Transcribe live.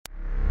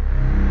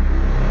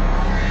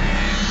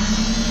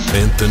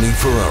Anthony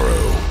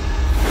Ferraro,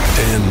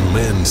 Dan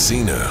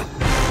Mancina.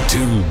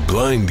 Two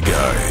blind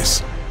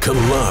guys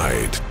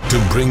collide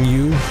to bring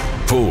you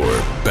Four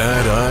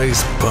Bad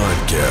Eyes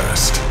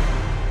Podcast.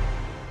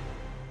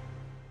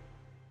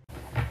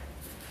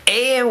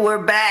 And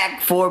we're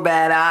back, Four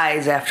Bad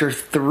Eyes, after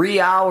 3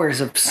 hours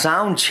of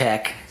sound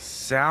check.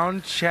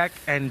 Sound check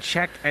and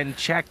check and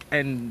check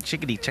and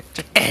chickadee check.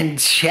 And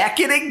check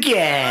it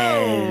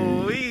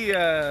again. Oh, we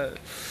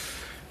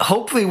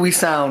Hopefully we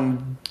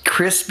sound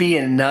crispy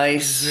and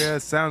nice. yeah,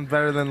 sound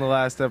better than the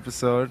last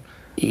episode.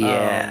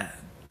 Yeah.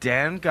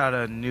 Dan got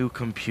a new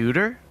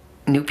computer.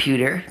 New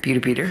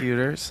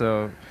pewter.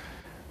 So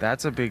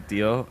that's a big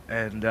deal.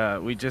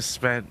 And we just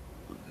spent,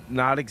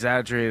 not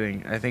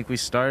exaggerating, I think we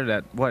started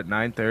at,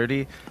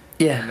 9:30?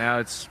 Yeah. And now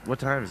it's, what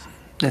time is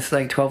it? It's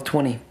like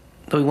 12:20.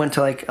 So we went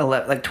to like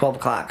 12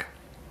 o'clock.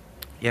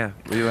 Yeah,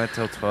 we went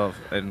till 12.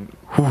 And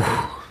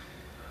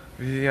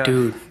yeah.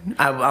 Dude,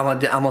 I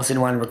almost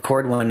didn't want to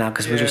record one now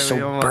because we're just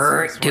so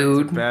burnt, dude.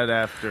 Went to bed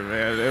after,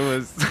 man. It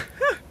was...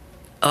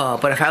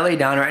 But if I lay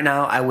down right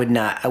now, I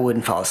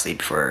wouldn't fall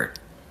asleep for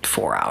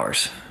 4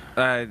 hours.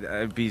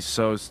 I'd be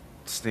so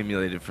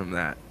stimulated from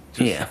that.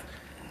 Yeah.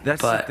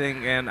 That's the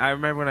thing, and I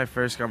remember when I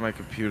first got my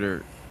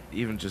computer,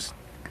 even just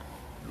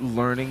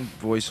learning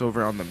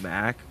voiceover on the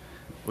Mac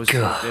was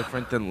so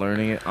different than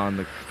learning it on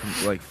the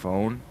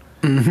phone.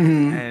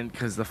 Mm-hmm. And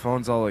because the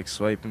phone's all like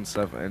swipe and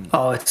stuff, and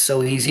oh, it's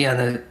so easy on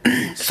the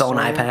phone, so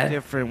iPad.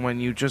 Different when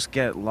you just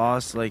get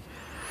lost. Like,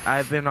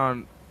 I've been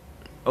on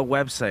a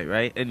website,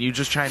 right, and you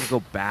just trying to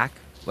go back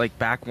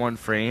one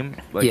frame,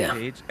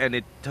 page, and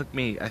it took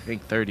me, I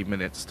think, 30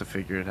 minutes to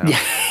figure it out.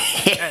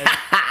 Yeah.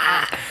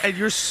 And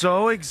you're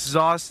so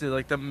exhausted.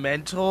 Like, the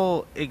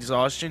mental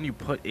exhaustion you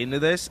put into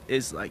this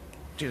is like,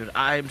 dude,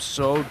 I'm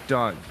so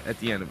done at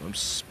the end of it. I'm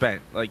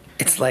spent. Like,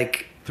 it's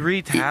like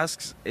 3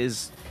 tasks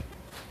is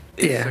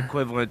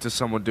equivalent to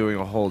someone doing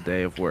a whole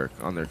day of work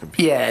on their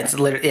computer.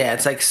 Yeah,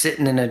 it's like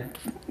sitting in a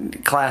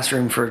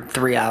classroom for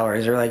 3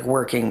 hours or like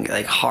working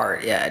like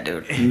hard. Yeah,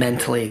 dude,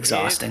 mentally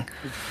exhausting.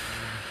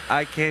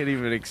 I can't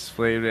even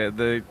explain it.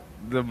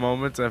 The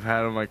moments I've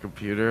had on my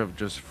computer of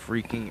just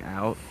freaking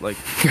out, like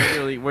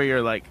really, where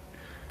you're like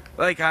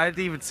I had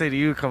to even say to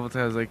you a couple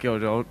times, like,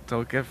 yo,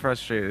 don't get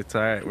frustrated. It's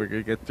all right. We're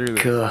gonna get through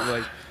this.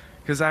 Like,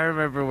 because I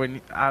remember when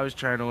I was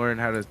trying to learn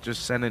how to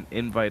just send an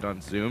invite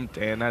on Zoom,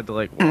 Dan had to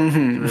like walk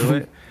me through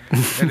it,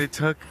 and it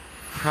took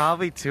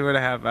probably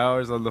 2.5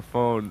 hours on the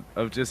phone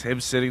of just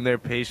him sitting there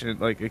patient,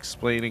 like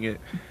explaining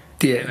it.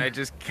 Yeah. And I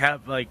just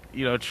kept like,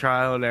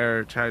 trial and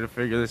error trying to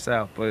figure this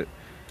out, but.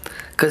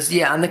 Because,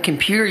 on the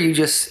computer,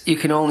 you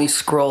can only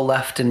scroll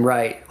left and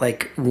right,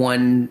 like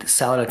one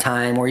cell at a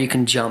time, or you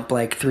can jump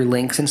like through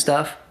links and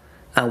stuff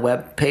on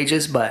web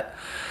pages. But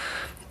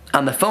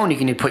on the phone, you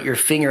can put your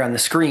finger on the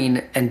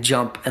screen and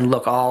jump and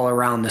look all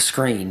around the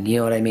screen. You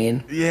know what I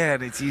mean? Yeah,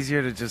 and it's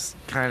easier to just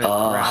kind of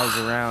browse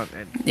around.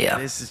 And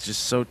this is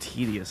just so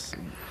tedious.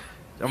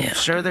 I'm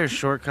sure there's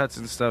shortcuts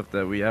and stuff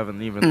that we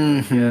haven't even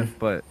learned yet,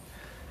 but...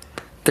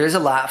 There's a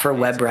lot for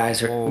web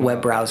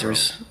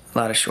browsers. A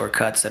lot of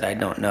shortcuts that I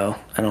don't know.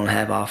 I don't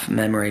have off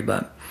memory,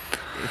 but...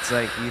 It's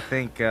like you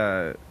think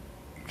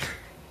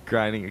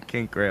grinding a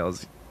kink rail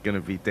is going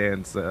to be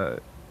Dan's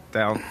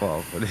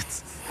downfall, but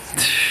it's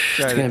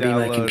going to be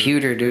my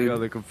computer, dude.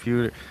 The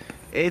computer.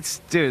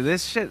 Dude,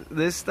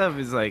 this stuff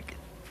is like...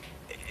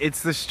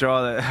 It's the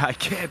straw that I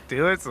can't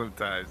do it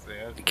sometimes,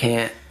 man. You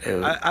can't.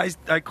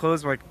 I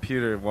close my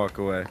computer and walk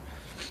away.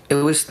 It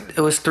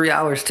was 3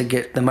 hours to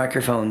get the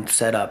microphone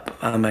set up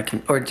on my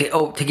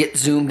to get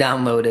Zoom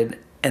downloaded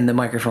and the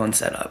microphone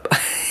set up.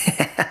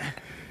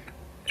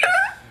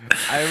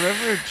 I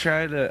remember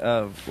trying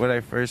to when I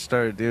first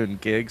started doing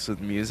gigs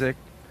with music,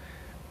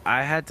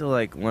 I had to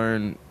like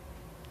learn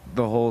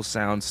the whole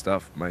sound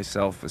stuff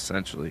myself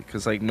essentially,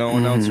 because like no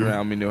one else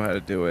around me knew how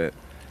to do it.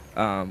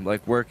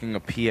 Like working a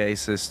PA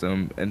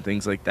system and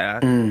things like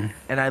that, and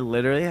I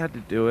literally had to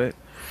do it.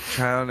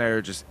 Trial and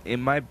error, just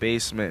in my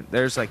basement.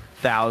 There's like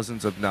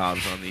thousands of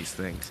knobs on these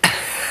things,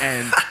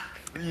 and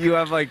you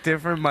have like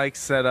different mics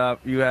set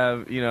up. You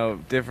have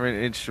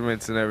different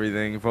instruments and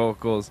everything,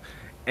 vocals,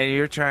 and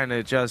you're trying to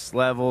adjust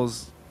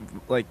levels,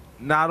 like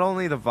not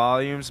only the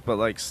volumes but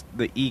like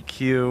the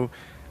EQ.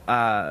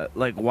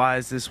 Like why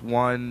is this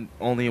one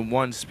only in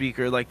one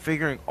speaker? Like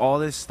figuring all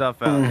this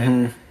stuff out.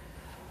 And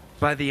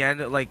by the end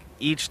of like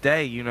each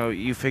day,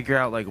 you figure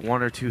out like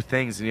 1 or 2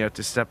 things and you have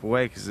to step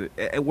away, because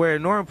where a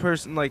normal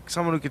person, like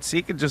someone who could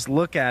see, could just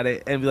look at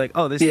it and be like,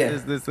 oh, this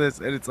is this,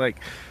 and it's like,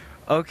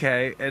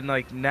 okay, and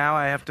like now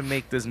I have to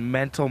make this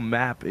mental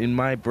map in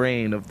my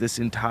brain of this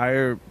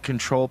entire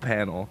control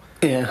panel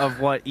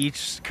of what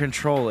each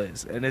control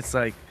is, and it's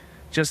like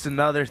just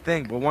another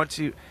thing. But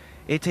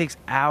it takes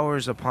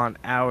hours upon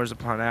hours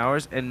upon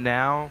hours, and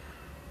now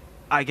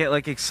I get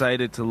like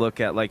excited to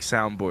look at like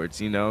soundboards,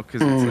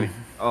 because it's like,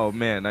 oh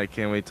man, I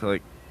can't wait to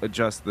like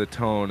adjust the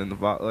tone and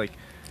the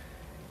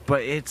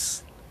but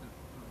it's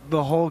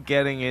the whole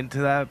getting into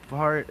that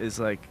part is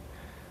like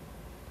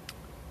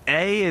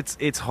A,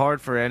 it's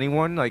hard for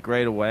anyone like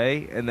right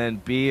away, and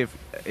then B,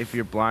 if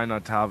you're blind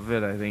on top of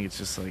it, I think it's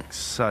just like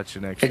such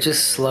an extra. It's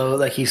just slow,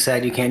 like you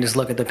said. You can't just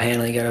look at the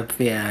panel. You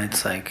gotta, yeah.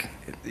 It's like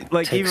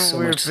like even takes so when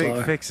we were much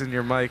slower. fixing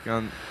your mic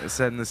on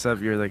setting this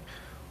up, you're like,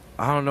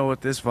 I don't know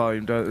what this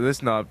volume does,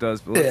 this knob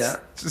does, but let's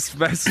just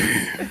mess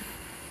it.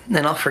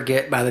 Then I'll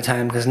forget by the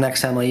time, because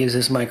next time I use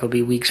this mic will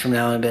be weeks from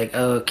now, and I'll be like,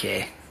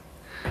 okay,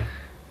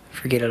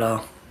 forget it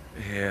all.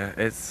 Yeah,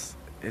 it's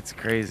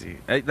crazy.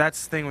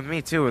 That's the thing with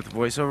me too, with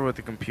voiceover with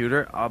the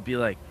computer.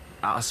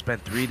 I'll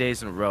spend 3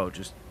 days in a row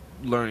just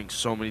learning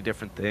so many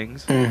different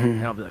things,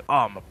 and I'll be like, oh,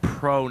 I'm a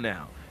pro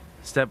now.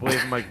 Step away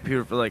from my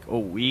computer for like a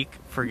week,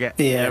 forget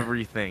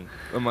everything.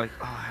 I'm like,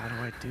 oh, how do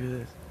I do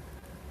this?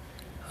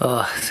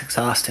 Oh, it's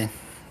exhausting.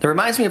 That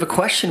reminds me of a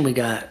question we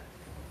got.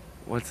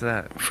 What's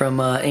that? From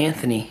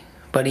Anthony,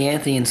 buddy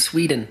Anthony in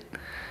Sweden.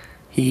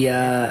 He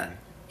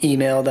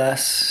emailed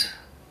us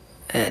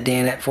at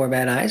Dan at 4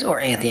 Bad Eyes or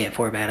Anthony at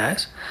 4 Bad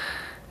Eyes,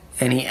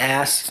 and he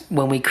asked,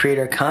 when we create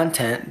our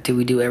content, do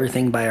we do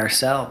everything by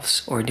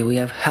ourselves or do we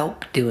have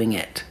help doing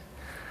it?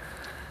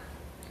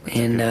 That's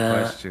a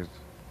good question.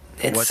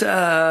 It's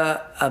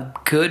a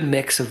good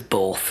mix of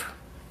both.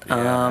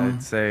 Yeah,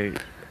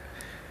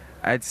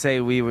 I'd say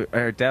we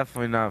are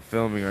definitely not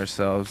filming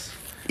ourselves.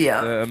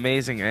 Yeah. The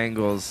amazing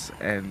angles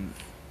and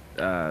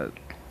what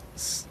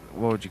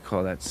would you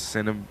call that?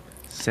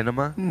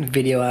 Cinema?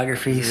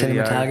 Videography,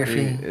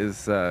 cinematography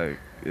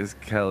is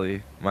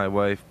Kelly, my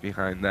wife,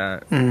 behind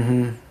that.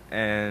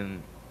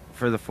 And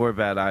for the 4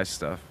 Bad Eyes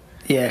stuff.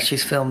 Yeah,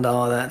 she's filmed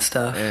all that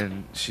stuff.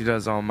 And she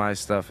does all my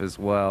stuff as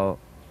well.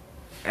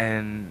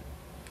 And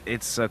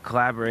it's a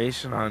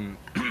collaboration on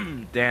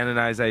Dan and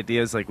I's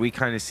ideas. Like, we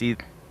kind of see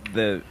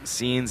the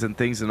scenes and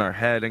things in our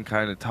head and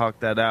kind of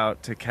talk that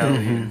out to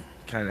Kelly. And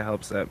kind of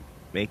helps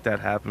make that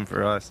happen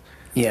for us.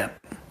 Yeah.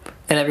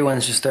 And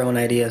everyone's just throwing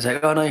ideas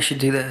like, oh no, you should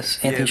do this.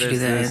 Anthony should do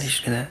that. Anthony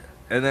should do that.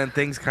 And then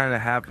things kind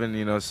of happen,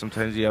 you know.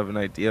 Sometimes you have an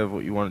idea of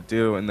what you want to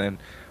do, and then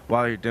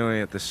while you're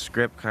doing it, the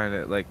script kind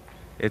of like,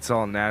 it's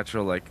all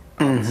natural, like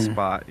on the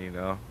spot, you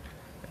know.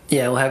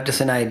 Yeah, we'll have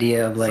just an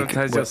idea of like.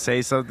 Sometimes you'll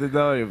say something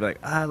though, and you'll be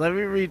like, let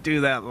me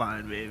redo that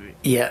line, maybe.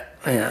 Yeah,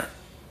 yeah.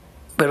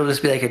 But it'll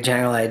just be like a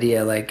general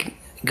idea, like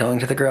going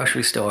to the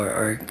grocery store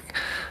or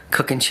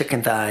cooking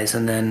chicken thighs,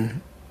 and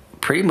then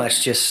pretty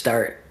much just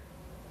start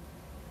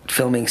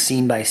filming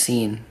scene by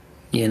scene,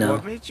 you know.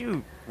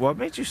 What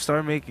made you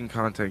start making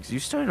content? 'Cause you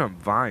started on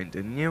Vine,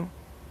 didn't you?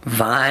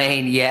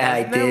 Vine, yeah,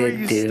 Isn't I that did. Where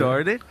you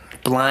started?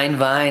 Blind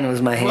Vine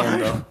was my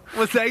handle.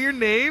 Was that your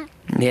name?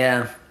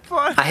 Yeah.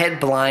 What? I had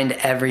blind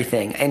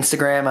everything.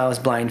 Instagram, I was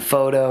blind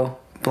photo,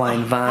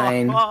 blind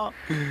Vine.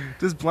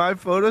 Does blind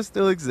photo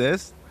still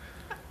exist?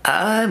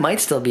 It might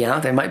still be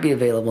out there. It might be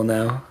available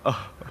now.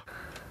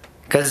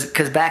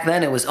 Because back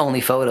then it was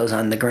only photos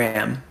on the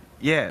gram.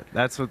 Yeah,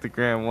 that's what the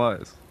gram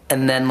was.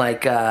 And then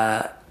like,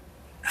 I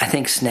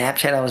think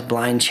Snapchat, I was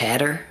blind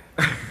chatter.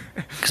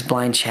 Because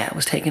blind chat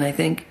was taken, I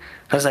think.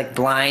 I was like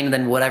blind,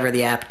 then whatever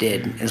the app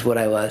did is what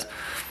I was.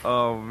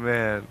 Oh,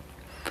 man.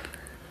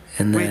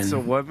 And Wait, then, so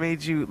what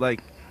made you,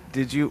 like,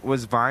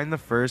 was Vine the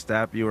first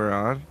app you were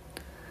on?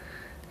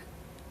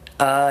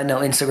 no,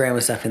 Instagram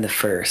was definitely the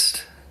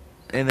first.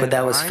 And but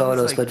that was Vine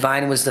photos. like but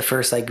Vine was the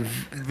first like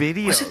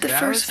video. Was it the that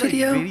first was,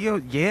 video? Like,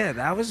 video? Yeah,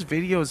 that was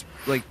videos,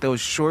 like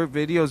those short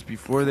videos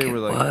before they were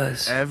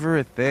like ever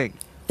a thing.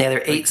 Yeah, they're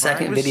like,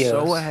 8-second Vine was videos.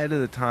 So ahead of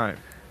the time.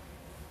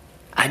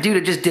 Dude,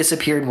 it just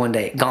disappeared one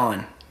day.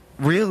 Gone.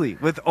 Really?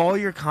 With all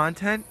your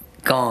content?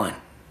 Gone.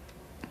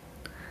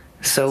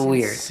 So That's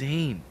weird.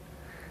 Insane.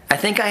 I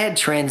think I had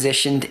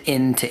transitioned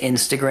into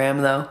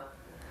Instagram though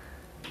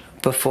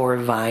before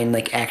Vine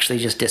like actually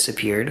just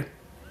disappeared.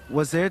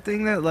 Was there a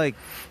thing that like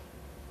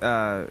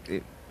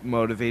it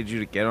motivated you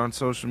to get on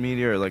social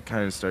media or like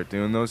kind of start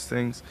doing those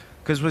things?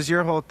 Because was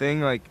your whole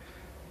thing like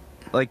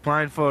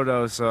blind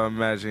photos? So I'm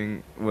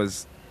imagining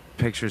was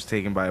pictures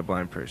taken by a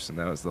blind person.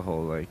 That was the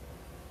whole like.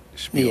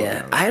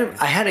 Yeah,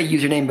 I had a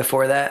username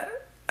before that.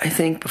 I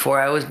think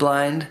before I was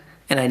blind,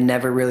 and I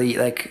never really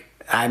like.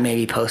 I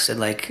maybe posted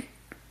like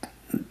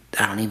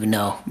I don't even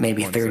know,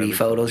 maybe 30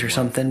 photos or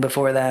something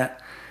before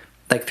that,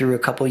 like through a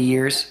couple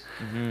years.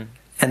 And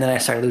then I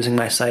started losing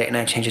my sight, and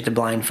I changed it to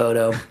blind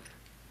photo,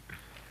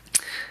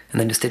 and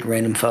then just did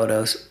random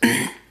photos.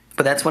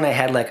 But that's when I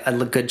had like a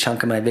good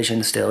chunk of my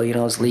vision still. You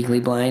know, I was legally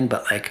blind,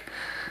 but like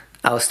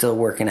I was still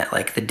working at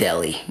like the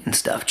deli and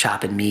stuff,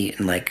 chopping meat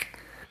and like.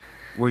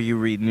 Were you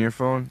reading your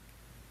phone?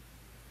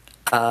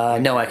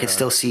 No, I could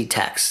still see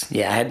text.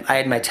 Yeah, I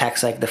had my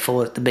text like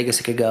the biggest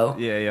it could go.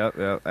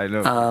 Yeah, I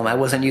know. I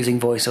wasn't using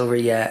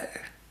voiceover yet.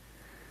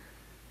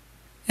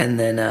 And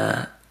then.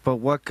 But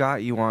what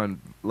got you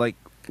on? Like,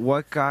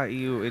 what got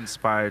you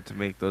inspired to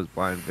make those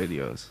blind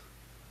videos?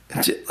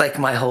 Like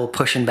my whole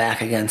pushing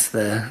back against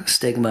the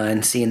stigma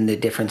and seeing the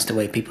difference the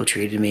way people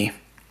treated me.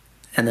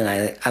 And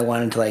then I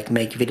wanted to like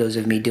make videos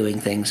of me doing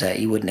things that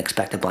you wouldn't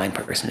expect a blind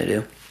person to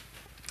do.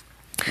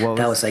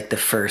 That was like the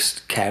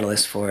first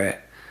catalyst for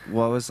it.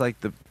 What was like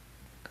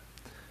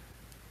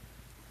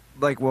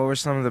what were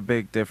some of the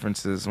big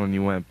differences when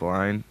you went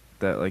blind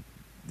that like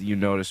you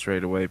noticed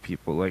right away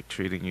people like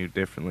treating you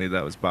differently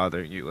that was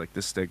bothering you, like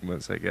the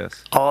stigmas, I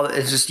guess? All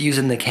it's just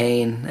using the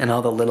cane and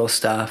all the little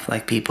stuff,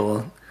 like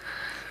people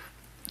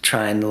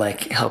trying to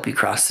like help you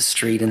cross the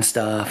street and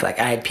stuff. Like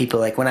I had people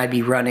like when I'd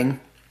be running,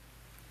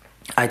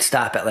 I'd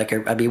stop at like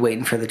I'd be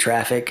waiting for the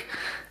traffic,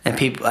 and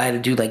people I had to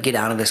do like get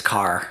out of this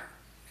car,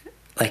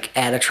 like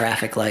at a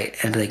traffic light,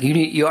 and be like,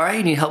 you all right?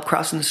 You need help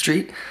crossing the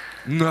street?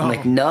 No. I'm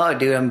like, no,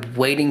 dude. I'm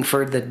waiting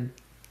for the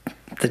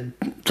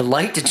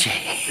light to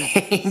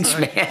change,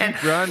 man.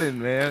 Keep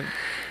running, man.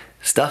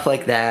 Stuff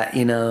like that,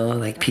 you know,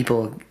 like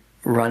people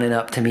running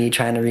up to me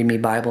trying to read me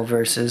Bible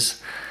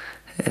verses,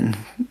 and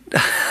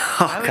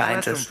all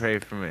kinds of. Let them pray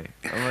for me.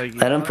 I'm like,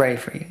 let them pray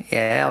for you.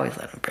 Yeah, I always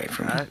let them pray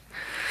for me.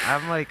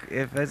 I'm like,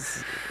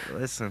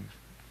 listen,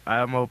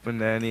 I'm open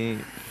to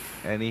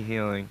any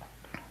healing.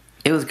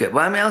 It was good.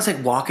 Well, I mean, I was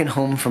like walking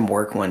home from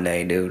work one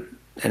day, dude,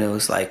 and it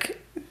was like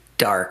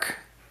dark,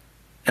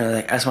 and I was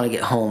like, I just want to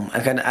get home.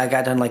 I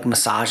got done like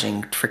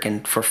massaging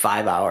freaking for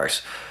 5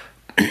 hours.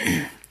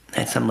 I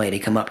had some lady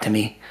come up to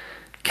me.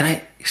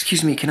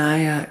 Excuse me, can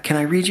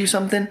I read you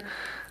something?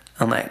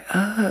 I'm like,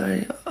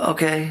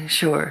 okay,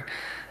 sure.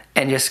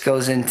 And just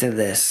goes into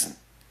this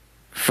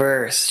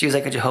verse. She was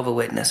like a Jehovah's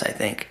Witness, I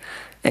think.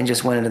 And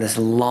just went into this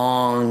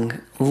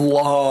long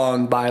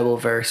Bible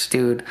verse,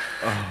 dude.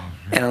 Oh,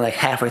 and I'm like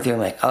halfway through, I'm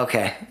like,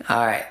 okay,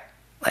 all right.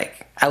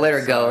 Like, I let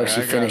her go and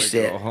she finished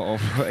it.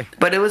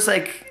 But it was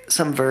like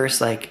some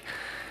verse like,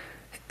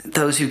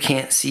 those who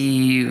can't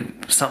see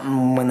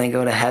something when they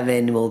go to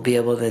heaven will be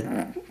able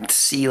to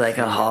see like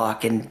a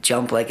hawk and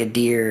jump like a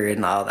deer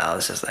and all that. I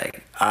was just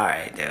like, all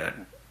right, dude.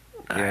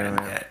 All right, I'm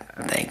good.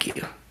 Thank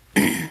you.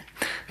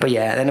 But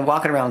yeah, then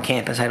walking around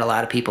campus, I had a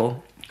lot of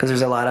people because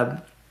there's a lot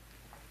of,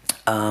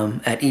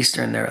 at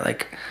Eastern, they're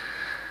like,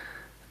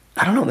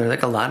 I don't know, they're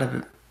like a lot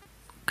of,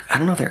 I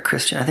don't know if they're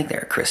Christian. I think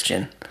they're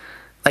Christian.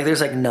 Like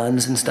there's like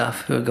nuns and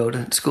stuff who would go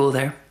to school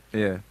there.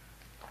 Yeah.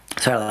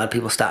 So I had a lot of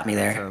people stop me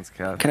there. Sounds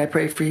Catholic. Can I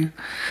pray for you?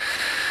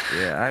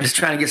 Yeah. I'm just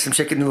trying to get some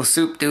chicken noodle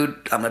soup,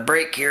 dude. On my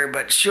break here,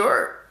 but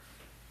sure.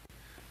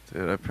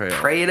 Dude, I pray.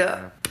 Pray it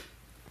up.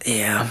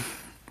 Yeah.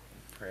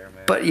 Prayer,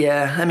 man. But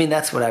yeah, I mean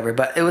that's whatever.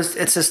 But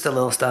it's just the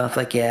little stuff,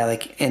 like yeah,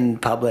 like in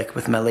public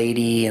with my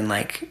lady and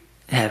like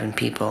having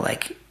people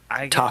like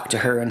talk to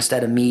her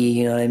instead of me.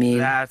 You know what I mean?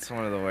 That's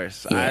one of the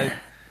worst. Yeah.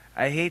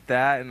 I hate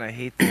that, and I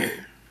hate that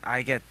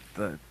I get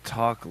the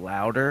talk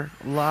louder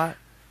a lot.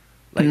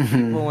 Like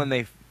people when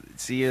they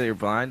see you're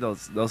blind,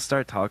 they'll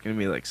start talking to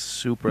me like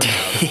super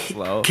loud and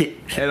slow,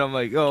 and I'm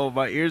like, oh,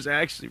 my ears are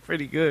actually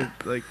pretty good.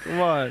 Like,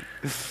 come on.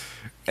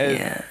 And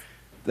yeah.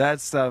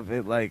 That stuff,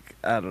 it like,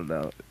 I don't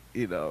know,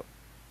 you know,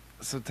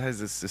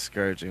 sometimes it's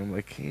discouraging. I'm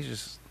like, can you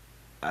just,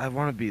 I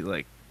want to be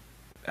like,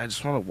 I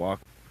just want to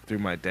walk through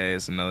my day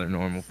as another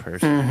normal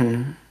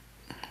person.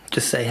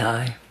 Just say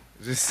hi.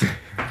 Just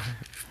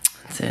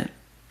That's it.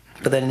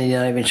 But then you're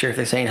not even sure if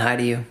they're saying hi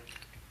to you.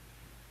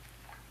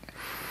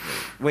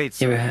 Wait,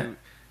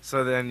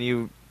 so then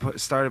you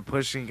started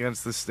pushing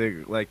against the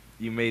stigma, like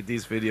you made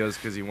these videos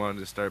because you wanted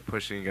to start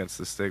pushing against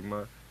the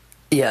stigma?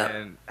 Yeah.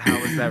 And how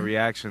was that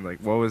reaction? Like,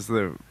 what was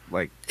the,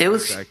 like,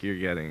 feedback you're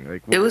getting?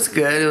 Like, it was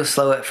good. It was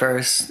slow at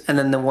first. And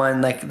then the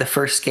one, like, the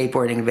first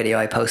skateboarding video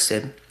I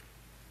posted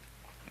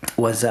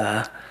was,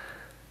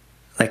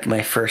 like,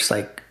 my first,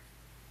 like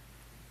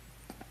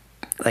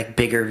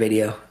bigger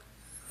video.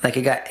 Like,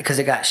 because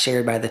it got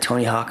shared by the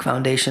Tony Hawk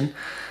Foundation,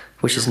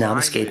 which is now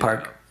the skate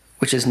park.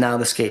 Which is now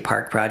the skate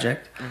park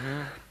project.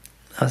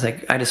 I was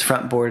like, I just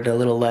front boarded a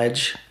little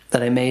ledge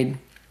that I made.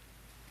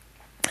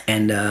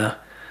 And,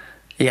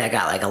 yeah, I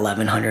got like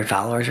 1,100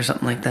 followers or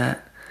something like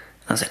that.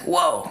 I was like,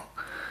 whoa,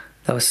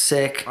 that was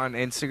sick. On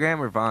Instagram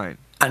or Vine?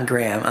 On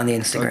Gram, on the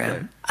Instagram.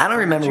 Okay. I don't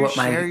remember Did you what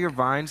my... share your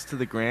Vines to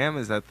the Gram?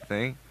 Is that the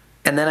thing?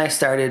 And then I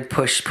started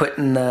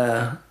putting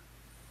the...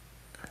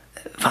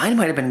 Vine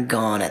might have been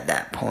gone at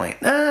that point.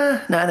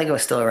 No, I think it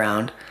was still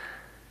around.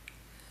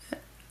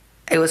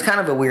 It was kind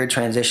of a weird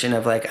transition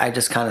of like, I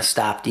just kind of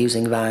stopped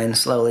using Vine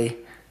slowly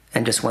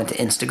and just went to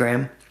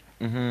Instagram.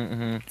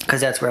 Because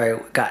that's where I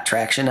got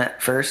traction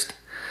at first.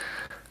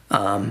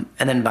 And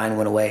then Vine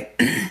went away.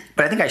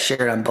 But I think I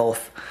shared on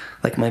both,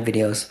 like my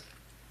videos.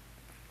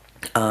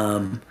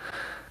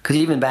 Because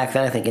even back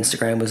then, I think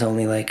Instagram was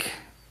only like,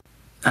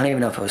 I don't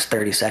even know if it was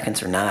 30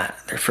 seconds or not.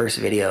 Their first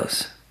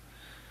videos.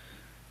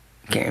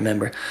 Can't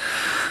remember.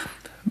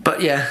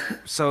 But yeah.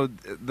 So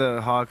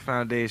the Hawk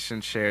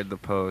Foundation shared the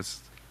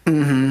post.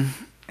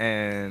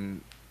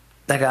 And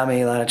that got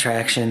me a lot of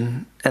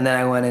traction. And then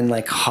I went in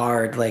like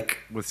hard, like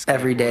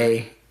every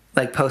day,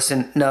 like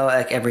posting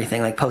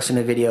everything, like posting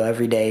a video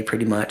every day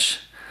pretty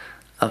much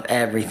of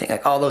everything.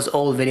 Like all those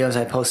old videos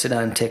I posted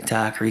on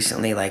TikTok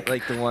recently, like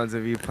the ones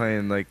of you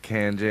playing like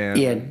Can Jam.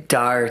 Yeah,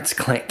 darts,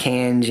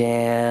 Can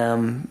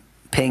Jam,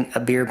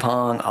 beer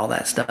pong, all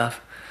that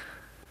stuff.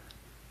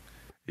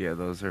 Yeah,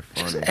 those are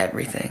funny. Just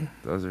everything.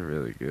 Those are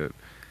really good.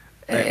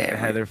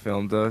 Heather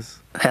filmed those.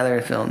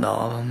 Heather filmed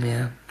all of them,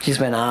 yeah. She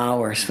spent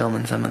hours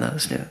filming some of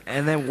those, too.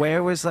 And then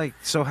where was, like,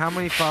 so how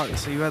many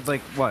followers? So you had,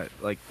 like, what,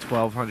 like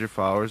 1,200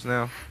 followers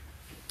now?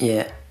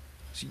 Yeah.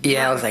 So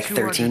Yeah, I was like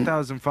 13.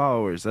 200,000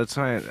 followers. That's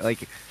why,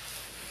 like,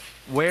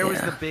 where was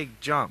Yeah. the big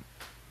jump?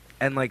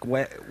 And like,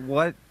 what?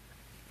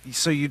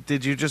 So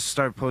did you just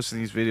start posting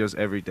these videos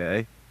every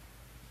day?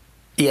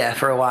 Yeah,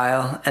 for a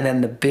while. And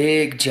then the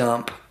big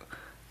jump,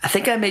 I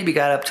think I maybe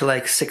got up to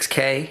like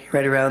 6K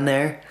right around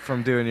there.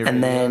 From doing your And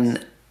videos?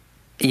 then,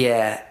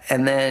 yeah.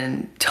 And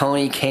then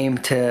Tony came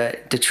to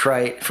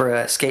Detroit for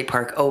a skate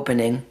park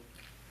opening.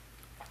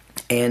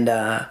 And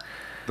The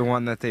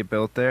one that they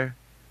built there?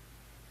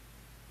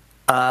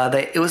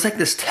 it was like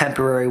this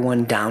temporary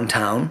one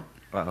downtown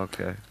Oh,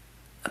 okay.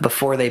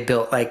 before they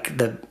built like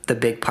the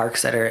big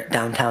parks that are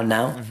downtown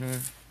now.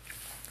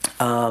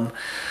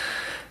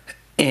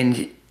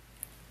 And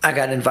I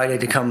got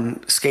invited to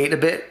come skate a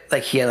bit.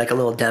 Like he had like a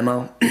little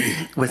demo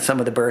with some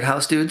of the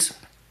Birdhouse dudes.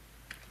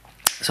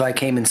 So I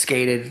came and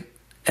skated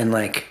and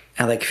like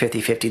I like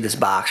 50-50 this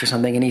box or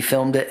something, and he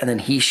filmed it and then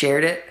he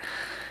shared it.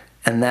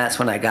 And that's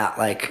when I got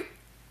like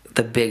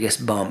the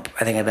biggest bump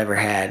I think I've ever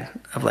had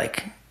of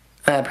like,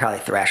 probably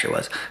Thrasher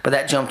was, but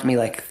that jumped me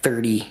like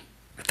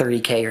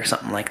 30K or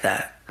something like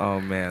that. Oh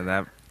man,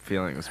 that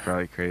feeling was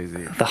probably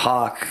crazy. The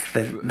Hawk,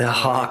 the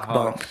Hawk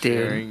bump,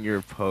 dude. Sharing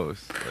your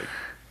post, like.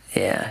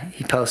 Yeah,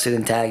 he posted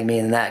and tagged me,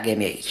 and that gave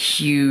me a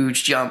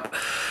huge jump.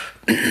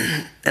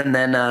 And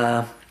then,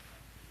 man,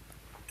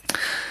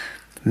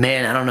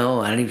 I don't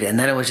know. And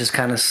then it was just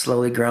kind of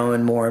slowly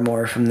growing more and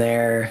more from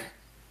there.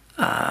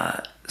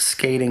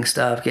 Skating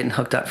stuff, getting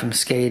hooked up from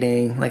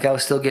skating. Like I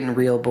was still getting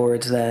reel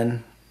boards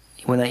then,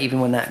 even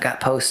when that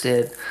got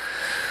posted.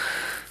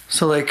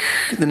 So like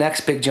the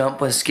next big jump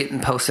was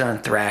getting posted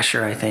on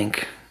Thrasher. I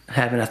think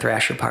having a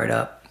Thrasher part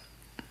up.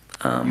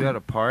 You had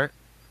a part?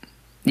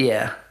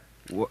 Yeah.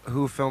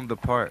 Who filmed the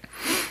part?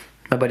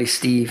 My buddy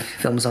Steve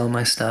films all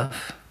my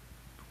stuff.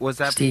 Was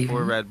that Steve.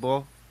 before Red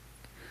Bull?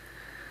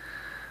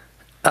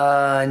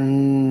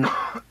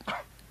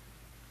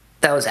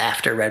 That was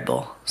after Red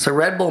Bull. So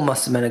Red Bull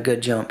must have been a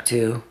good jump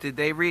too. Did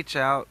they reach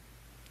out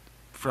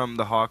from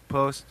the Hawk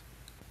post?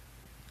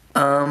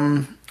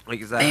 Like,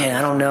 is that Man,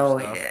 I don't know.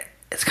 stuff?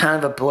 It's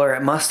kind of a blur.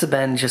 It must have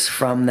been just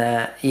from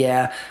that.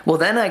 Yeah. Well,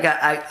 then I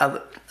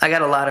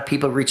got a lot of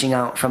people reaching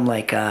out from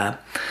like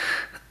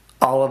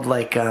all of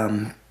like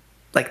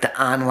the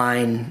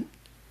online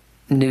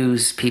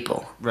news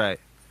people. Right.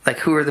 Like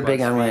who are the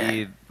big online?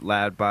 BuzzFeed,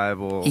 Lad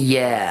Bible.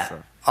 Yeah.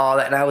 All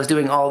that, and I was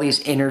doing all these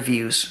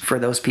interviews for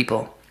those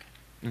people.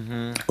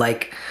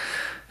 Like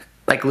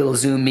little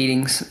Zoom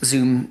meetings,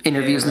 Zoom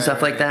interviews and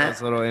stuff like that.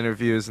 Those little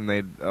interviews, and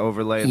they'd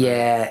overlay.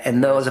 Yeah,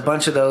 and a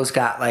bunch of those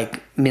got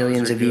like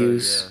millions of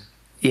views.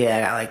 Yeah,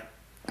 I got like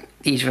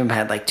each of them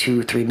had like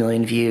 2-3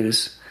 million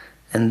views,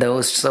 and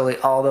those slowly,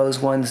 all those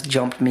ones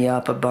jumped me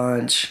up a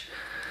bunch.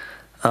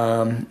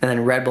 And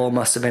then Red Bull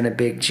must have been a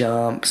big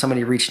jump.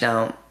 Somebody reached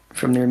out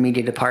from their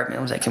media department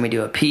and was like, "Can we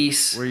do a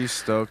piece?" Were you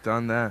stoked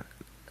on that?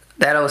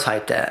 That I was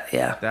hyped at.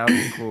 Yeah, That was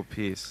a cool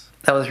piece.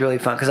 that was really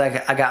fun because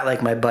I got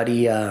like my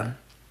buddy,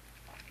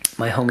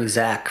 my homie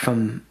Zach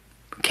from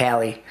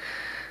Cali,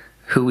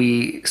 who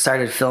we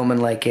started filming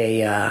like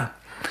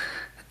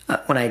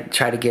when I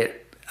tried to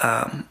get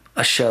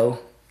a show,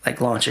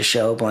 like launch a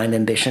show, Blind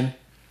Ambition.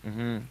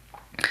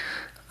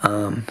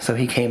 So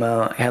he came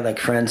out, I had like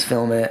friends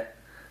film it,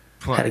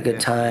 had a good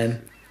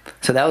time.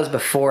 So that was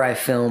before I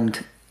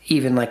filmed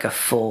even like a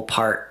full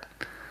part.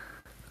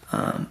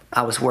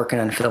 I was working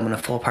on filming a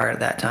full part at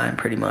that time,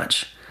 pretty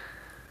much.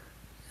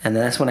 And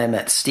then that's when I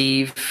met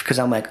Steve, because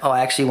I'm like, oh,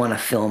 I actually want to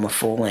film a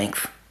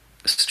full-length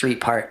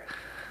street part.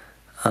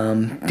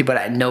 But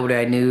I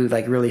knew,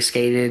 like, really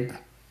skated,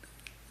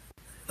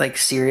 like,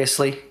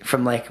 seriously,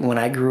 from, like, when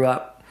I grew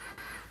up.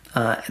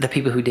 The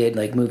people who did,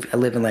 like, I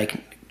live in,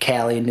 like,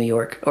 Cali, New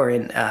York, or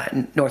in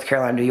North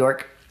Carolina, New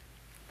York.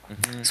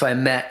 So I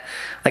met,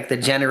 like, the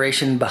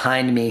generation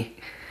behind me,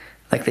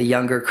 like, the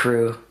younger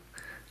crew,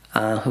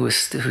 who's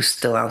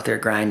still out there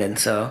grinding.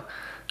 So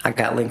I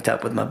got linked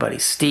up with my buddy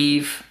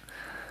Steve.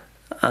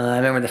 I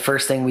remember the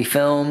first thing we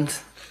filmed,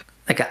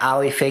 like an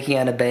ollie faking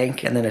on a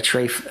bank and then a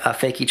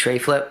fakie tray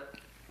flip.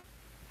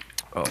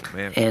 Oh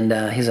man!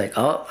 And he's like,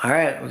 "Oh, all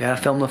right, we gotta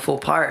film the full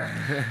part."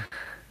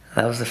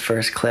 That was the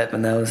first clip,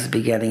 and that was the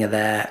beginning of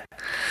that.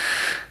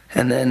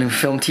 And then we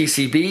filmed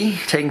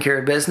TCB, taking care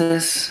of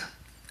business,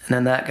 and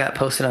then that got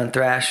posted on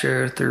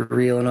Thrasher through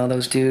Reel and all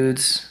those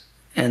dudes.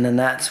 And then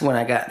that's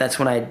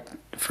when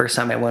first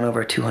time I went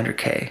over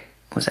 200K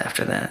was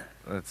after that.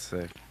 That's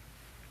sick.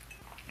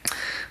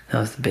 That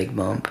was the big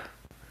bump.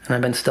 And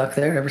I've been stuck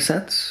there ever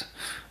since.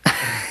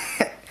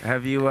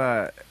 Have you,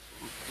 I'm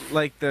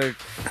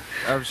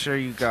sure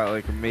you got,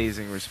 like,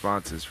 amazing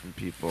responses from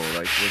people.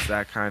 Like, was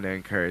that kind of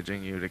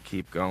encouraging you to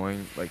keep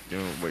going, like,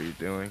 doing what you're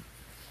doing?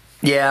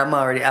 Yeah,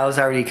 I was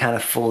already kind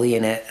of fully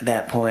in it at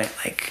that point.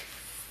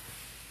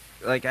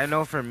 Like, I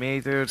know for me,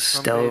 dude,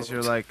 some days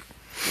you're like,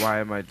 why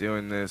am I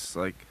doing this?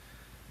 Like,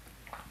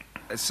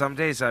 some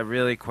days I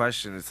really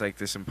question, it's like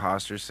this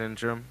imposter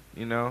syndrome,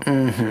 you know?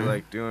 You're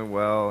like doing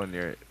well and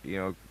you're,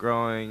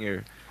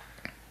 growing,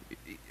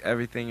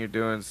 everything you're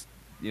doing's,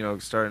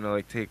 starting to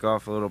like take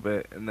off a little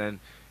bit, and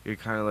then you're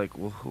kind of like,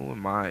 well, who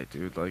am I,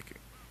 dude? Like,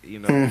 you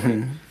know.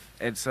 Like,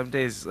 and some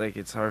days, like,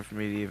 it's hard for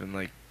me to even,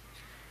 like,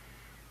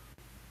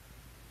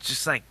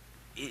 just, like,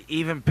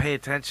 even pay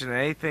attention to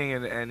anything,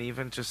 and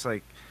even just,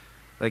 like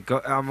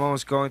I'm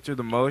almost going through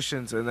the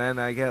motions, and then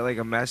I get, like,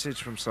 a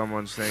message from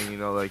someone saying, you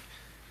know, like,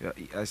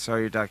 I saw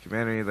your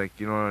documentary, like,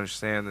 you don't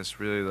understand, this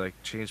really, like,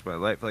 changed my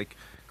life. Like,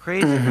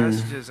 crazy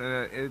messages,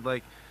 and it,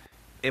 like,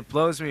 it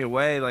blows me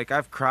away. Like,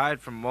 I've cried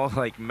from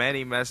like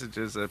many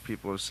messages that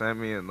people have sent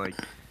me, and like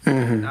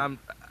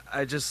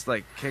I just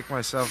like kick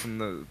myself in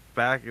the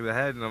back of the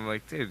head, and I'm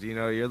like, dude, you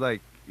know,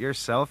 you're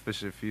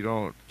selfish if you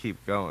don't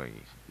keep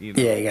going. You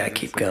know? Yeah, you gotta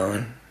keep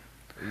going.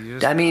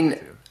 I mean,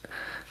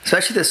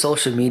 especially the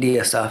social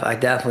media stuff, I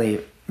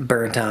definitely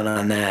burnt out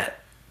on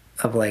that.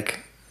 Of like,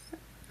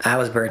 I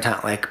was burnt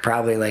out like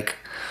probably like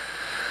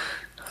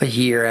a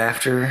year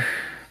after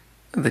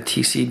the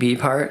TCB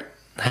part.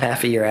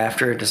 Half a year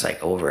after, just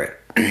like over it.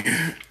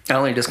 I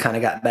only just kind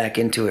of got back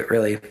into it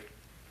really,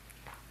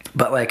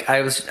 but like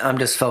I'm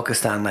just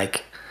focused on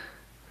like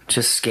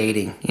just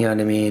skating, you know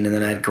what I mean? And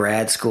then I had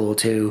grad school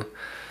too,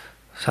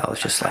 so I was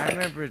just like, I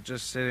remember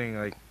just sitting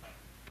like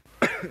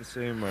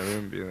sitting in my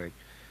room being like,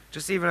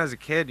 just even as a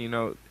kid, you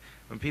know,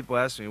 when people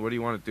ask me, what do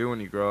you want to do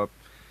when you grow up,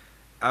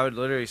 I would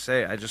literally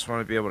say, I just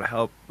want to be able to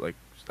help like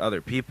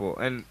other people.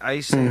 And I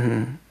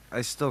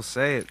still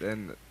say it,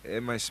 and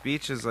in my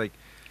speeches, like,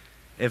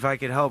 if I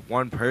could help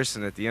one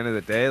person at the end of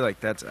the day,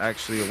 like, that's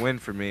actually a win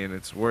for me, and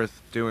it's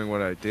worth doing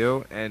what I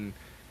do. And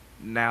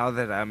now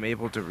that I'm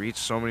able to reach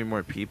so many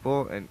more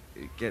people and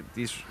get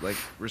these, like,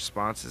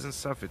 responses and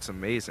stuff, it's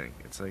amazing.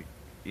 It's like,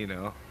 you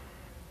know,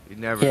 you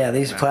never... Yeah,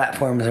 these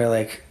platforms are,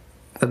 like,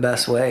 the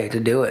best way to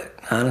do it,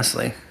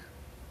 honestly.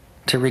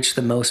 To reach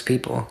the most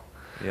people.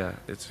 Yeah,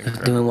 it's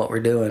incredible. Doing what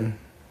we're doing.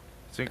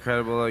 It's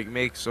incredible. Like,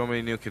 make so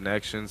many new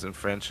connections and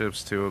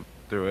friendships, too,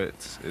 through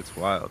it. It's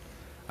wild.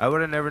 I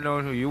would have never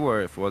known who you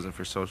were if it wasn't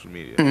for social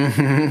media.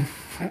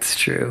 It's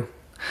true.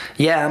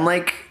 Yeah, I'm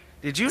like...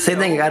 Did you same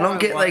thing. I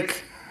don't get,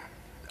 like...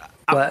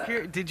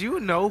 What? Did you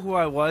know who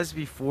I was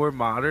before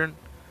Modern?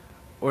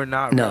 Or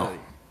not No. really?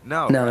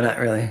 No. No, not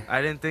really.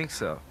 I didn't think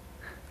so.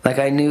 Like,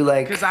 I knew,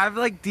 like... Because I've,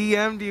 like,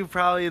 DM'd you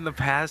probably in the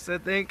past, I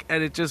think,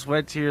 and it just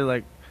went to your,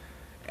 like...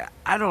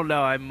 I don't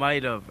know, I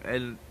might have,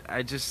 and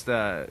I just,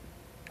 I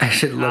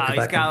should look if I can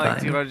he's got, like,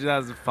 find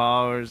 200,000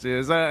 followers,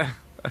 dude.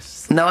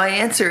 No, I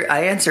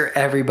answer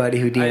everybody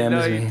who DMs me. I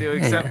know you do,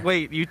 except,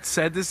 wait, you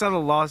said this on a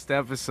lost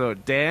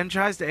episode. Dan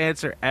tries to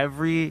answer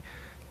every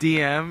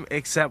DM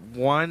except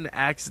one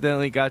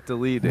accidentally got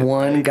deleted.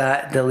 One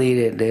got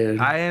deleted, dude.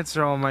 I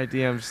answer all my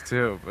DMs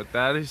too, but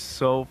that is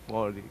so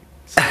funny.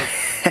 So,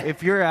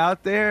 if you're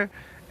out there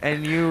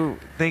and you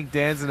think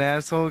Dan's an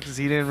asshole because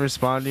he didn't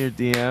respond to your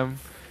DM,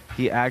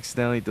 he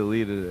accidentally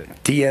deleted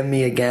it. DM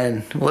me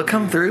again. Will it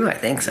come through? I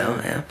think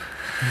so, yeah.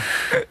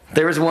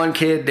 There was one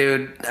kid,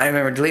 dude, I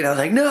remember deleting. I was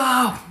like,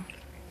 no!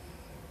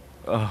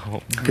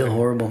 Oh. I feel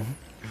horrible.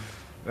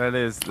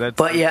 That's...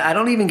 But yeah, I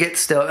don't even get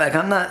stoked. Like,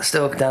 I'm not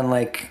stoked on,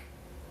 like,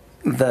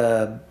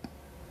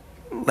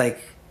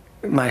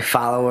 my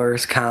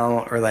followers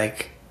count or,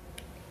 like,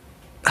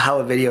 how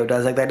a video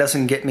does. Like, that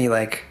doesn't get me,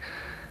 like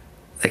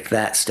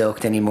that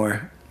stoked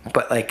anymore.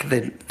 But, like,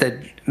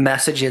 the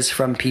messages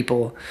from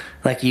people,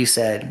 like you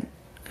said,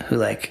 who,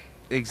 like...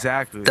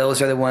 Exactly.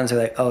 Those are the ones who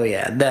are like, oh,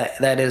 yeah,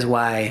 that is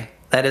why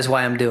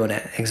I'm doing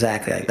it.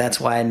 Exactly. Like, that's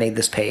why I made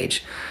this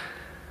page.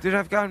 Dude,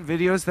 I've gotten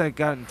videos that have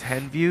gotten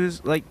 10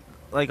 views, like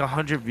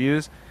 100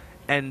 views,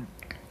 and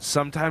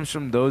sometimes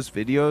from those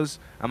videos,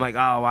 I'm like,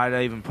 oh, why did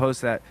I even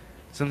post that?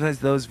 Sometimes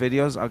those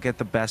videos I'll get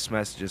the best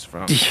messages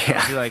from. Yeah.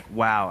 I'll be like,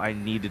 wow, I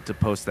needed to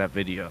post that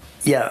video.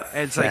 Yeah,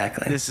 and it's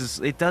exactly.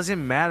 Like, it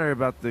doesn't matter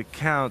about the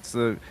counts,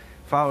 the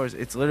followers.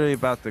 It's literally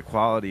about the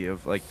quality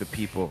of, like, the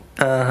people.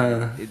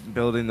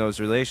 Building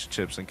those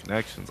relationships and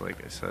connections,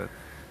 like I said.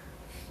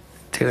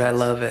 Dude, I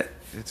love it.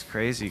 It's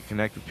crazy. You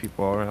connect with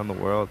people all around the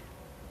world.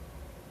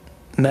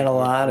 Met a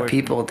lot of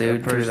people,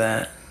 dude, through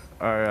that.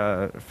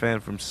 Our fan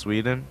from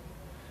Sweden.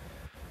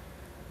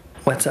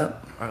 What's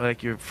up?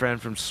 Like your friend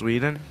from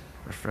Sweden.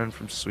 Our friend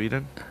from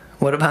Sweden.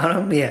 What about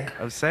him? Yeah.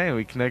 I'm saying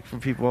we connect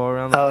from people all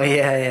around the world. Oh,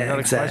 yeah, Got a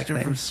exactly.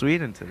 question from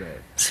Sweden today.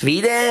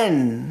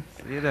 Sweden!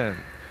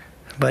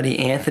 Buddy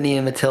Anthony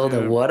and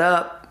Matilda, dude, what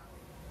up?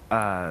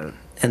 And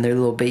their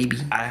little baby.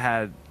 I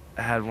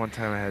had one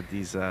time I had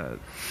these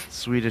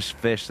Swedish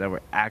fish that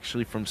were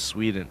actually from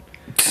Sweden.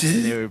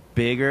 And they were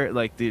bigger,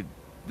 like the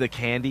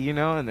candy, you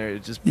know, and they're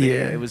just big.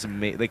 Yeah. It was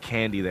amazing. The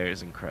candy there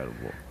is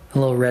incredible. A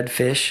little red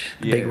fish,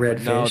 big red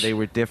fish. No, they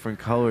were different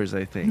colors,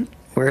 I think.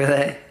 Were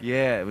they?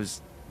 Yeah,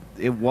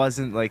 it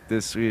wasn't like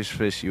the Swedish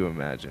fish you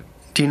imagine.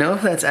 Do you know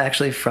if that's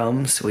actually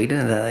from Sweden?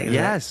 Is that like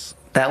yes.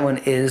 That one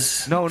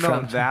is. No,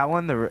 that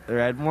one, the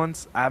red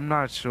ones, I'm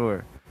not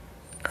sure.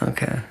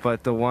 Okay.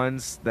 But the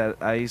ones that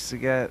I used to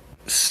get,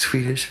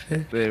 Swedish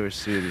fish. They were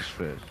Swedish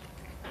fish.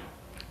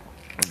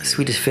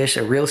 Swedish fish,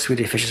 a real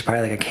Swedish fish is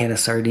probably like a can of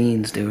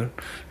sardines, dude.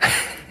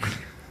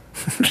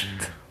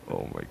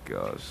 Oh my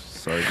gosh,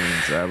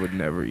 sardines! I would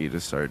never eat a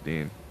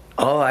sardine.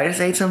 Oh, I just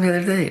ate some the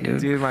other day,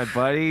 dude. Dude, my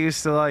buddy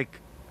used to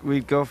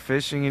we'd go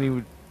fishing and he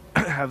would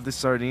have the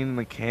sardine in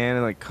the can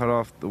and like cut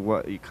off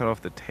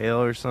the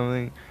tail or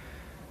something,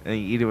 and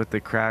you eat it with the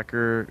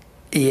cracker.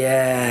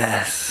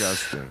 Yes.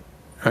 Disgusting.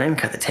 I didn't even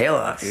cut the tail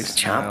off, dude. Just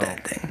chop Smell.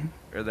 that thing.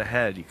 Or the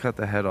head. You cut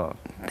the head off.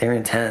 They're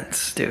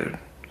intense, dude.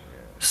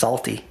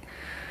 Salty.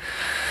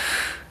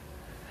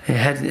 I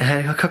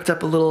had cooked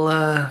up a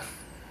little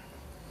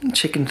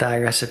chicken thigh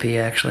recipe,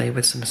 actually,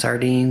 with some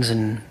sardines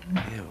and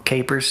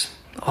capers.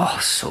 Oh,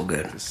 so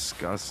good.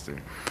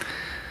 Disgusting.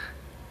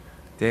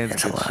 Dan's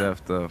That's a a good lot.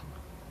 chef, though.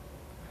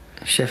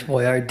 Chef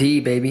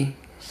Boyardee, baby.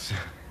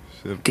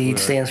 Chef D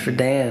stands for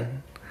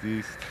Dan.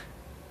 D.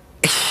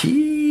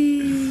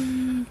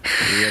 Yesterday.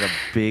 We had a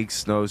big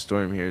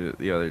snowstorm here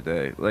the other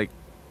day. Like,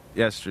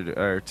 yesterday,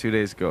 or 2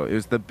 days ago. It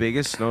was the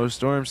biggest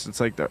snowstorm since,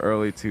 like, the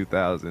early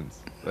 2000s.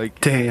 Like,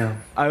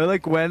 Damn. I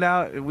like went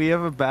out. We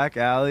have a back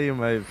alley in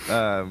my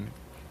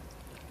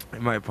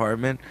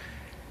apartment,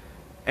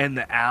 and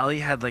the alley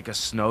had like a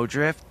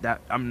snowdrift that,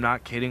 I'm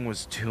not kidding,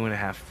 was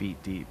 2.5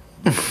 feet deep.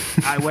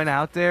 I went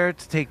out there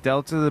to take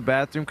Delta to the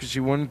bathroom because she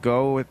wouldn't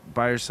go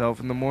by herself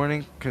in the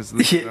morning because of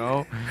the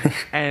snow,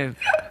 and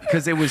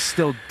because it was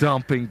still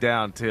dumping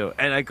down too.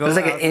 And I go. It was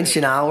like out an inch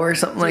there, an hour or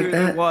something like dude,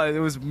 that. It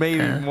was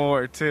maybe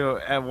more too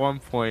at one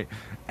point.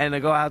 And I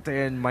go out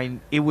there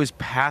and it was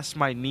past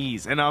my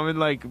knees, and I'm in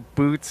like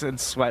boots and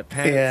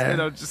sweatpants, Yeah.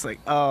 and I'm just like,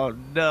 oh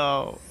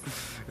no.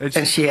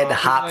 And she had to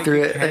hop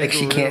through it like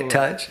she can't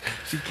touch.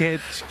 She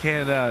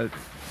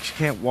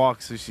can't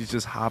walk, so she's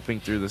just hopping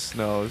through the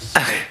snow. It's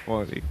so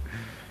funny.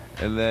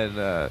 And then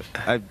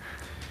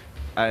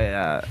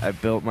I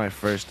built my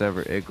first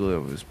ever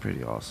igloo. It was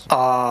pretty awesome.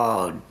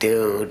 Oh,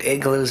 dude,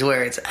 igloo's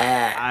where it's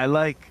at.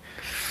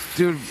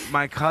 Dude,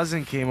 my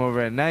cousin came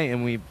over at night,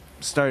 and we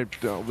started.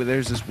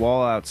 There's this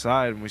wall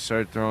outside, and we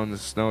started throwing the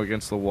snow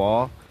against the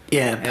wall.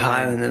 Yeah, And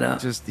piling then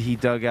it up. he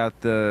dug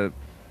out the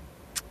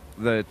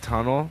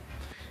tunnel.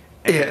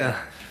 And, Yeah.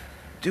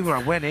 dude,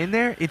 I went in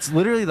there. It's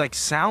literally like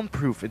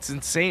soundproof. It's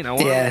insane. I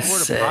want to record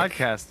sick. a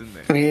podcast in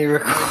there. We need to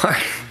record.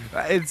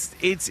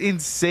 It's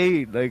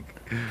insane. Like,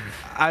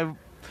 I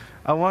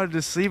wanted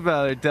to sleep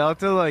out there.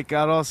 Delta like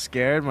got all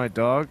scared, my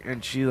dog,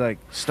 and she like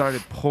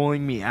started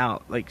pulling me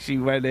out. Like, she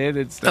went in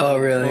and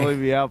started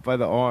pulling me out by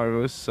the arm.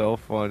 It was so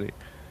funny.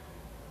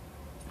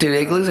 Dude,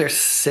 igloos are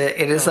sick.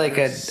 It is like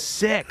a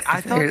sick.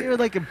 I thought they were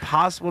like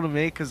impossible to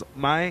make because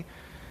my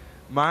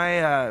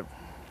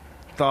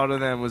thought of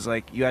them was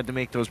like you had to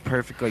make those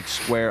perfect like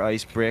square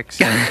ice bricks.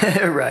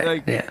 right.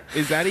 Like, yeah.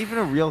 Is that even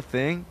a real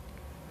thing?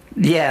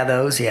 Yeah,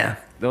 those. Yeah.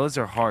 Those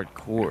are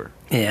hardcore.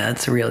 Yeah,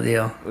 it's a real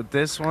deal. But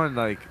this one,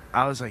 like,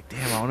 I was like,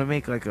 damn, I want to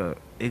make like a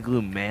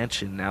igloo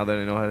mansion now that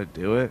I know how to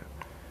do it.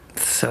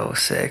 It's so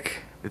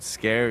sick. It's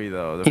scary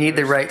though. You need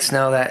the right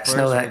snow that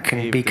one can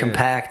caved be in.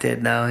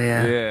 compacted though.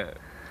 Yeah. Yeah.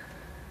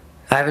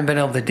 I haven't been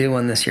able to do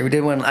one this year. I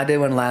did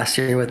one last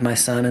year with my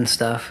son and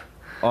stuff.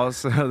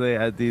 Also, they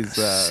had these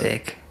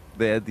Sick.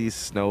 They had these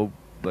snow,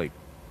 like,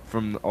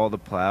 from all the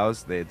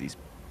plows. They had these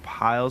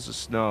piles of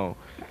snow.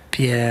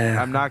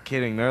 Yeah. I'm not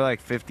kidding. They're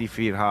like 50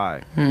 feet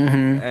high.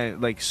 Mm-hmm. And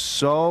like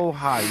so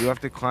high. You have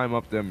to climb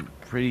up them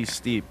pretty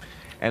steep.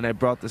 And I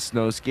brought the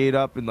snow skate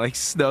up and like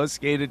snow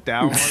skated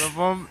down one of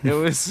them. It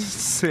was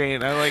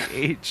insane. I like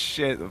ate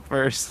shit the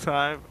first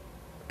time.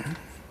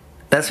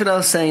 That's what I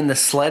was saying.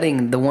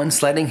 The one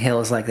sledding hill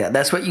is like that.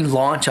 That's what you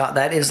launch off.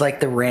 That is like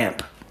the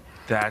ramp.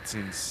 That's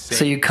insane.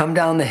 So you come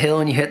down the hill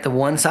and you hit the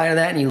one side of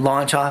that and you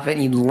launch off it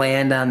and you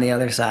land on the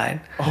other side.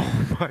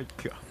 Oh my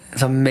god.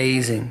 It's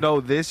amazing.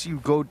 No, this you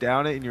go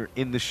down it and you're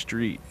in the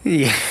street.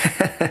 Yeah.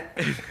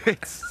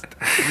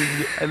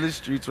 And the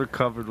streets were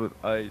covered with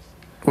ice.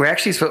 We're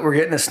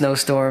getting a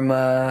snowstorm.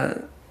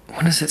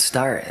 When does it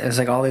start? There's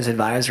like all these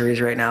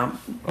advisories right now.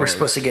 We're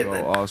supposed to get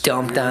so awesome.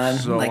 dumped We were on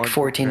so like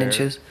 14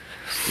 unprepared. inches.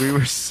 We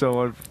were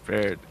so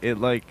unprepared.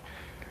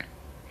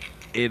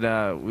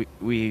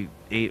 We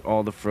ate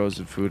all the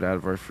frozen food out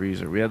of our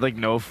freezer. We had like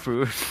no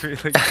food. We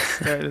like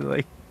started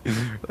like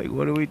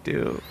what do we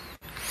do?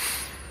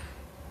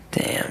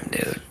 Damn,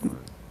 dude.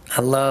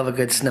 I love a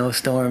good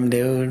snowstorm,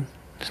 dude.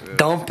 It's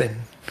dumping.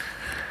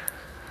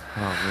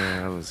 Oh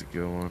man, that was a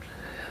good one.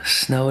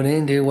 Snowed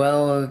in, dude.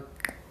 Well,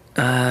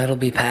 it'll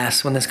be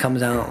past when this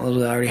comes out.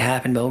 It'll already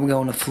happen, but we're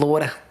going to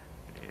Florida.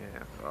 Yeah.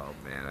 Oh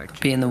man, I can't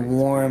Be in the wait to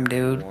warm, be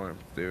in the dude. warm,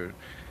 dude.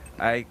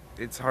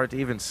 It's hard to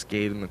even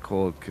skate in the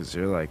cold because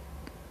you're like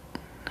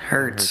it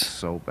hurts Hurts.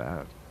 so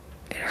bad.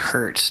 It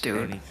hurts,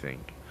 dude.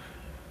 Anything.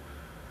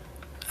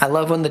 I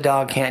love when the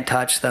dog can't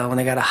touch, though, when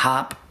they got to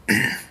hop.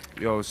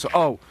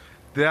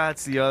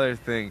 That's the other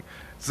thing.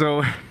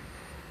 So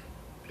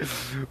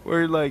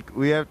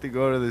we have to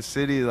go to the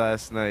city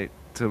last night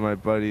to my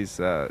buddy's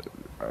my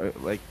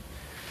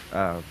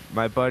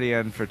buddy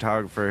and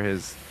photographer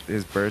his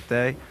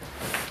birthday.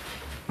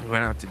 We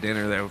went out to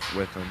dinner there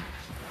with him,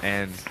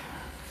 and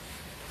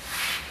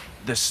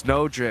the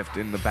snowdrift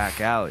in the back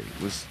alley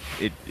was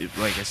it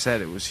like I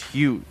said, it was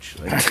huge.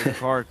 Like the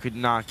car could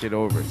not get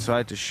over it, so I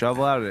had to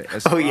shovel out a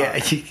spot. Oh, yeah.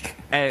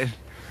 And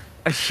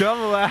I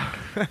shovel out.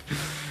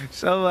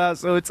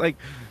 So it's like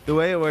the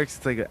way it works.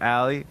 It's like an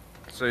alley.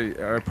 So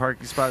our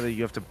parking spot that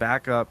you have to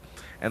back up,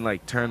 and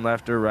like turn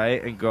left or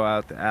right and go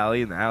out the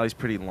alley, and the alley's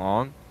pretty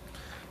long.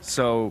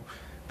 So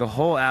the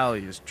whole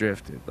alley is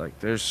drifted. Like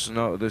there's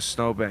snow. The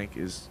snowbank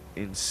is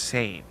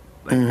insane.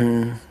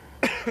 Like,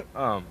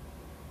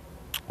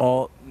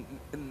 all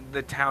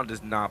the town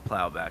does not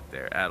plow back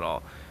there at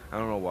all. I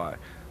don't know why,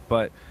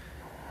 but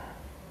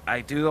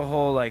I do the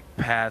whole like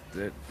path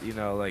that, you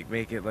know, like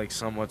make it like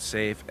somewhat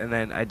safe, and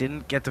then I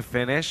didn't get to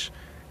finish,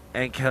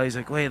 and Kelly's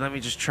like, wait, let me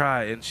just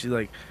try, and she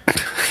like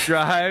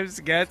drives,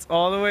 gets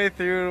all the way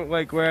through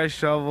like where I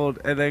shoveled,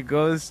 and then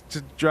goes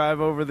to drive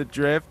over the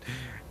drift,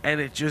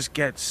 and it just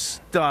gets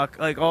stuck.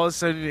 Like all of a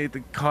sudden the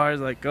car's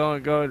like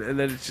going, and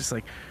then it's just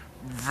like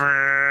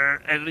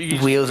and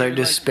wheels are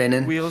just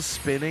spinning. Wheels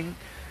spinning,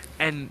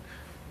 and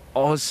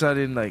all of a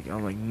sudden, like,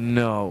 I'm like,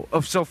 no. Oh,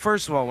 so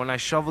first of all, when I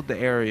shoveled the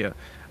area,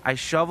 I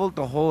shoveled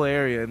the whole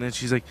area, and then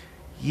she's like,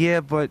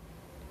 yeah, but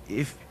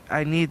if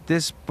I need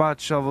this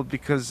spot shoveled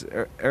because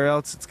or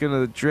else it's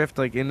gonna drift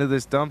like into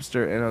this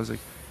dumpster. And I was like,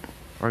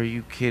 are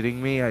you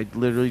kidding me? I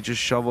literally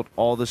just shoveled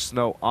all the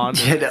snow on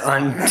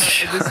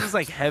this is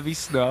like heavy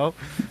snow.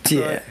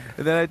 So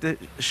and then I had to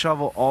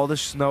shovel all the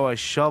snow I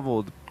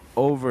shoveled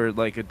over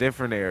like a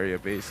different area,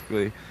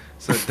 basically.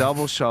 So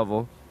double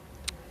shovel,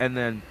 and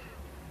then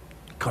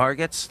car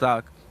gets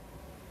stuck,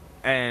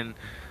 and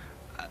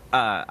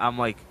I'm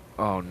like,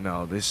 oh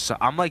no,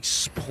 I'm like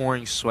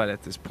pouring sweat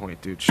at this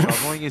point, dude.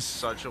 Shoveling is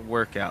such a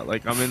workout.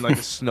 Like I'm in like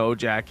a snow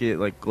jacket,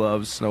 like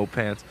gloves, snow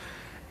pants,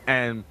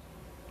 and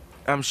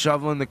I'm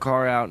shoveling the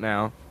car out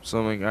now. So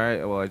I'm like, all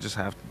right, well, I just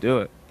have to do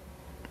it.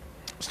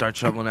 Start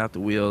shoveling out the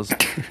wheels,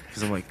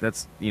 because I'm like,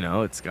 that's, you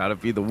know, it's got to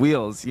be the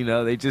wheels, you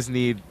know, they just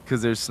need,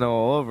 because there's snow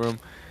all over them.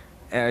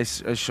 And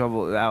I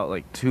shovel it out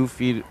like 2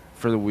 feet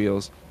for the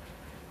wheels.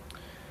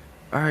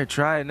 All right,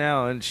 try it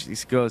now. And she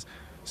goes,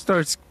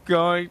 starts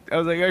going. I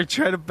was like, all right,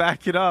 try to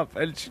back it up.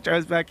 And she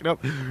tries to back it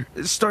up.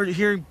 Started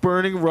hearing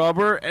burning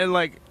rubber, and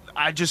like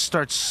I just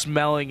start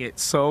smelling it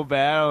so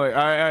bad. I'm like,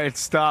 all right,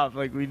 stop.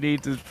 Like, we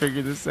need to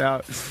figure this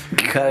out.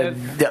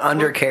 The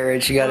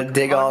undercarriage, you gotta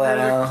dig all that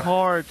out. The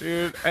car,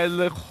 dude, and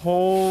the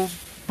whole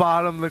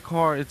bottom of the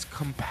car, it's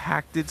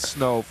compacted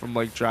snow from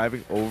like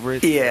driving over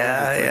it.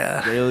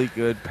 Yeah, like, really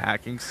good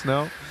packing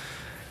snow,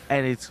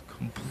 and it's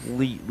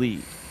completely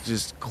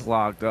just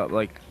clogged up.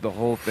 Like the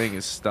whole thing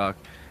is stuck.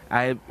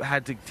 I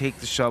had to take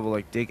the shovel,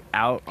 like dig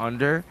out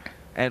under,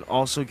 and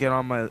also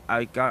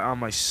I got on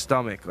my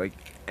stomach, like,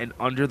 and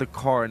under the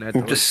car, and I had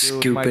to just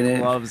like, scooping with my it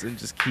gloves and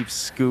just keep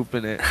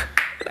scooping it.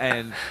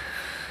 And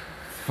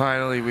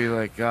finally we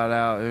like got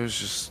out. It was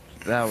just,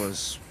 I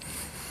was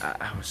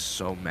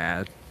so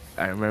mad.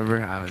 I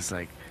remember I was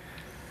like,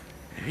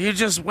 you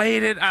just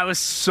waited. I was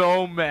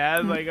so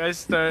mad. Like I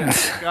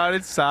got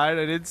inside.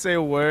 I didn't say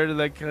a word. And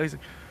like Kelly's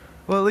like,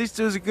 well, at least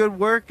it was a good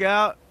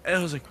workout. And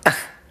I was like,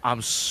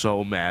 I'm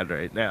so mad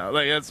right now.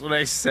 Like that's what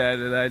I said,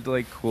 and I had to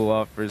like cool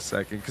off for a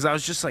second, because I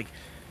was just like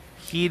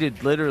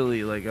heated,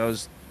 literally. Like I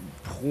was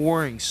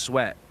pouring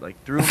sweat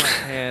like through my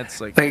pants.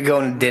 Like you're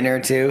going to dinner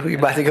too. You're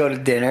about to go to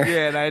dinner.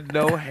 Yeah, and I had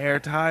no hair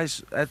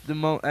ties at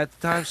the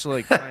time, so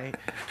like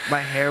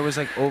my hair was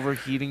like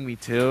overheating me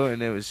too,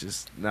 and it was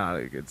just not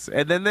a good.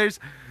 And then there's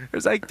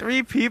like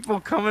 3 people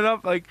coming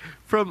up, like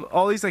from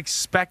all these like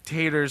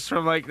spectators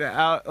from like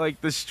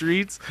the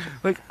streets,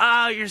 like,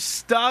 you're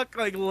stuck,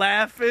 like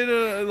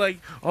laughing, like,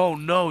 oh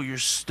no, you're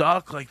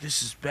stuck, like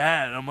this is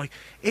bad. And I'm like,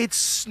 it's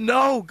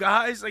snow,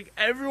 guys, like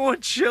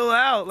everyone chill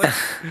out, like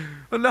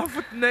enough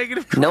with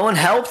negative. No one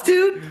helped,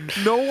 dude.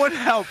 No one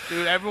helped,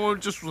 dude.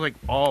 Everyone just was like,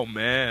 oh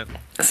man.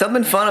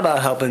 Something fun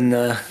about helping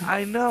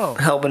I know.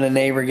 Helping a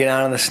neighbor get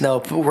out on the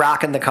snow,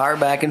 rocking the car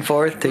back and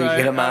forth till you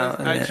get him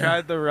out. I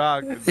tried the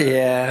rock.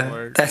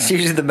 Yeah, that's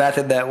usually the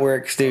method that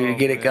works,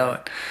 dude. Get it going.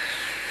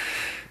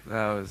 We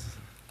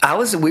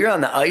were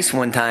on the ice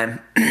one time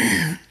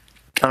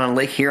on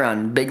Lake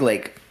Huron, Big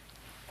Lake,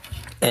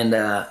 and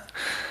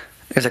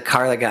there's a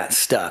car that got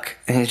stuck,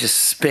 and he's just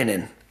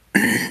spinning.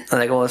 I'm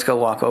like, well, let's go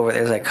walk over there.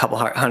 It was like a couple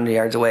 100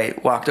 yards away.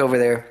 Walked over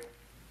there,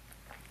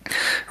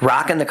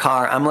 rocking the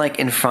car. I'm like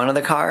in front of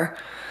the car,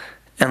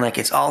 and like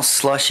it's all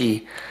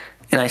slushy,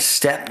 and I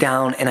step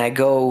down, and I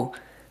go,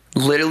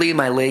 literally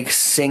my leg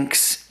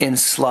sinks in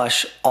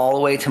slush all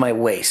the way to my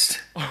waist.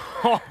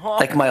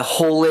 Like my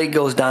whole leg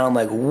goes down. I'm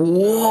like,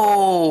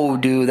 whoa,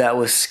 dude, that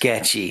was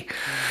sketchy.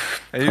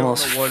 You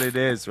don't know what it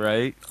is,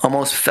 right?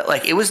 Almost felt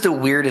like it was the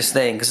weirdest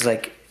thing, because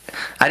like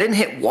I didn't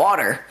hit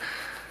water,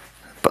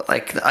 but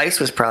like the ice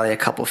was probably a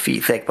couple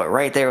feet thick, but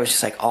right there it was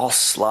just like all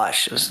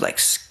slush. It was like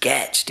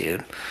sketch,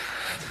 dude.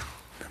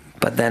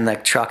 But then the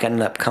truck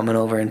ended up coming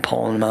over and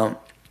pulling them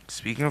out.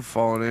 Speaking of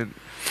falling in,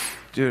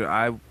 dude,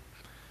 I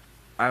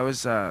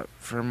was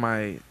for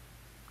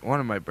one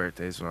of my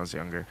birthdays when I was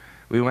younger,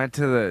 we went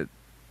to the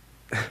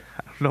I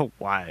don't know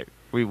why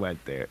we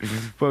went there,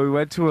 but we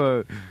went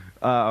to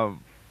a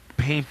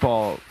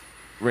paintball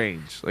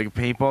range, like a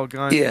paintball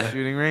gun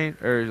shooting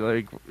range, or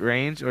like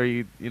range, or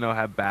you know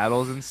have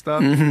battles and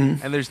stuff.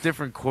 And there's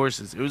different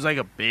courses. It was like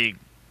a big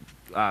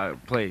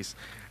place,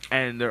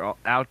 and they're all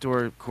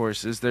outdoor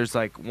courses. There's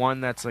like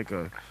one that's like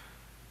a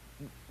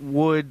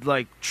wood,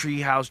 like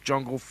treehouse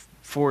jungle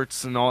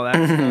forts and all that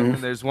stuff, and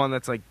there's one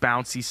that's like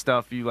bouncy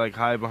stuff you like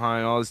hide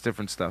behind, all this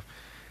different stuff.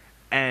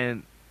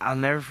 And I'll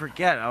never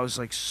forget, I was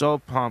like so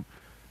pumped.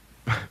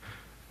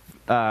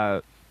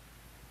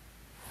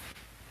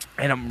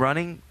 And I'm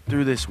running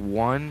through this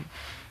one,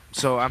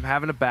 so I'm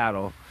having a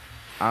battle.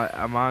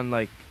 I'm on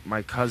like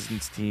my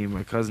cousin's team,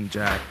 my cousin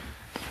Jack,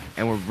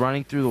 and we're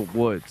running through the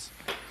woods,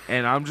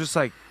 and I'm just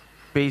like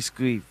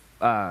basically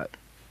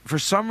for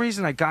some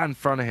reason I got in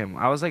front of him.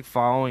 I was like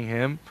following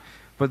him,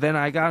 but then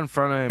I got in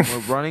front of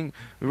him. We're running.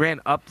 We ran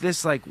up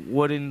this like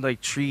wooden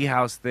like tree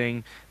house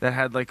thing that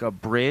had like a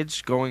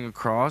bridge going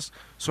across.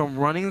 So I'm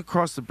running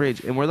across the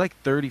bridge, and we're like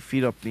 30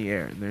 feet up in the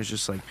air, and there's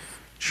just like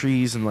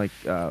trees and like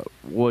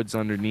woods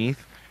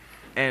underneath,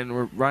 and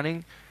we're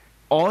running.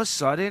 All of a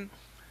sudden,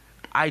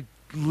 I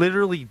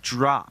literally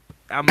drop.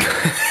 I'm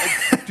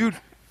dude,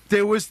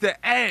 there was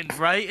the end,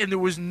 right? And there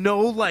was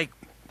no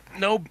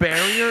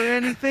barrier or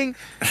anything.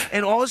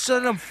 And all of a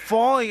sudden I'm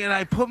falling, and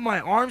I put my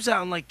arms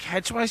out and like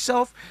catch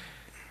myself.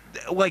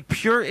 Like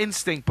pure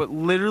instinct, but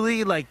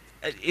literally like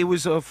it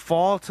was a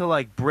fall to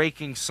like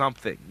breaking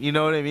something. You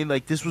know what I mean?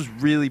 Like this was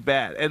really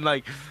bad. And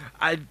like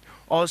I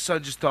all of a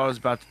sudden just thought I was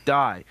about to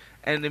die.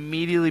 And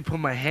immediately put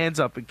my hands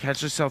up and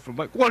catch myself. I'm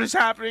like, what is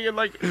happening? And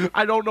like,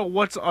 I don't know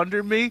what's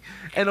under me.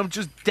 And I'm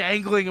just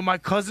dangling. And my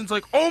cousin's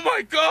like, oh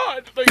my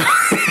God. Like,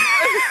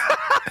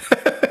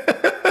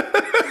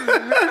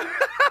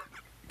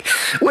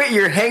 Wait,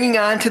 you're hanging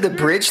on to the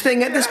bridge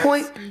thing at this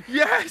point?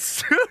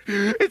 yes.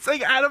 It's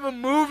like out of a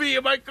movie.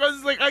 And my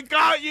cousin's like, I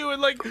got you.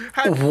 And like,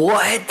 had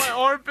What? my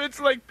armpits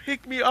like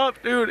pick me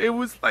up, dude. It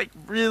was like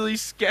really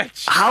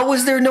sketchy. How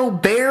was there no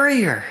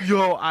barrier?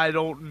 Yo, I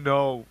don't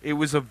know. It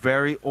was a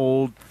very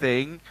old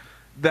thing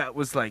that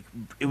was like,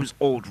 it was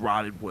old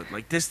rotted wood.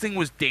 Like, this thing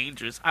was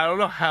dangerous. I don't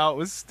know how it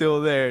was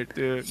still there,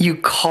 dude. You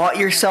caught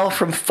yourself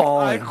from I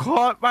falling.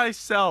 caught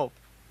myself.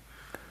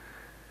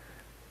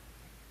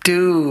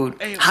 Dude,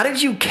 Hey, how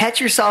did you catch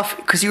yourself?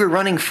 Because you were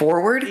running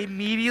forward?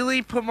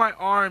 Immediately put my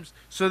arms,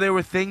 so there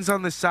were things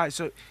on the side.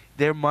 So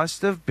there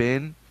must have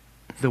been,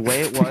 the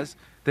way it was,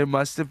 there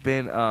must have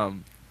been,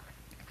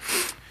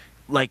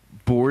 like,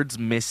 boards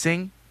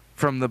missing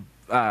from the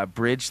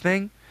bridge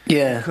thing.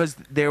 Yeah. Because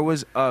there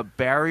was a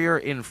barrier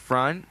in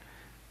front,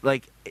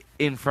 like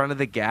in front of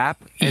the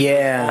gap. And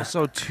Yeah.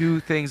 also two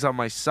things on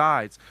my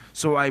sides.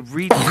 So I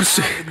reached out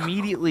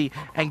immediately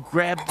and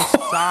grabbed the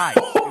side.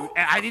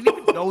 And I didn't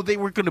even know they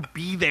were gonna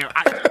be there.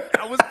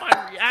 That was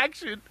my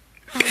reaction.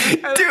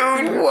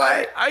 Dude,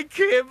 what? I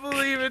can't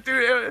believe it,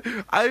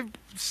 dude. I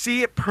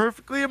see it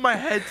perfectly in my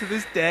head to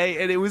this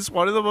day, and it was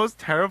one of the most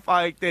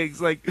terrifying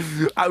things. Like,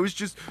 I was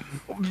just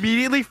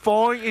immediately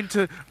falling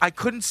into. I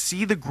couldn't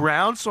see the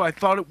ground, so I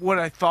thought what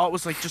I thought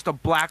was like just a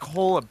black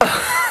hole.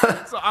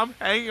 So I'm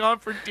hanging on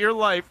for dear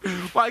life.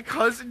 My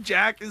cousin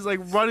Jack is like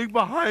running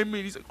behind me,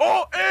 and he's like,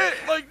 "Oh,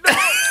 like no!"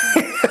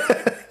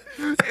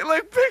 It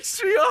like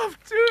picks me up,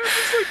 dude.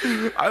 It's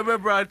like, I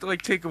remember I had to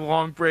like take a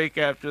long break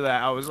after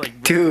that. I was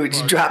like, Dude,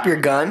 did you drop your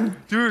gun?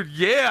 Dude,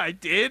 yeah, I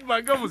did. My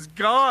gun was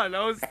gone.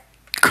 I was.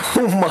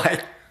 Oh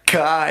my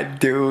God,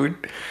 dude.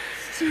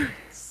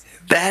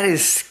 That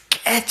is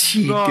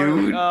sketchy,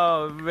 dude.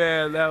 Oh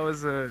man, that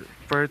was a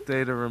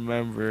birthday to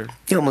remember.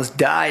 You almost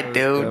died,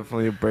 dude.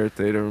 Definitely a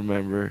birthday to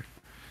remember.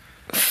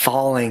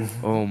 Falling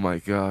Oh my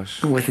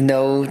gosh. with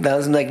no. That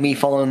was like me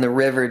falling in the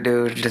river,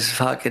 dude. Just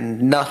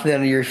fucking nothing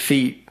under your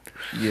feet.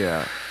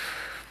 Yeah.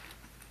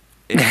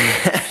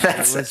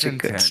 That's was such a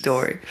good intense.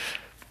 story.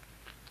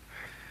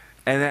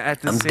 And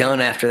at the I'm same,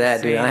 done after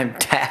that, dude. same- I'm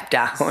tapped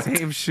out.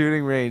 same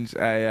shooting range,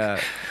 I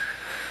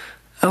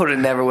would have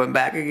never went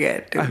back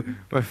again, dude.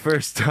 my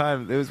first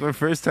time. It was my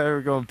first time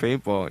ever going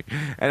paintballing,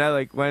 and I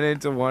like went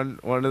into one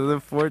of the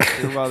forts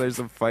while there's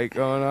a fight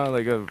going on,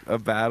 like a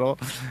battle,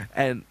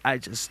 and I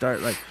just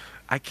start like,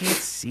 I can't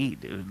see,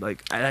 dude.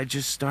 Like I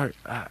just start.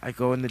 I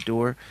go in the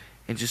door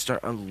and just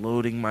start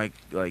unloading my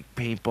like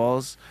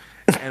paintballs,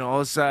 and all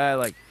of a sudden I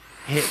like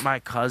hit my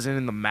cousin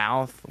in the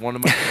mouth, one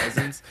of my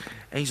cousins,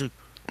 and he's like,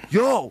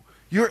 "Yo,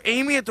 you're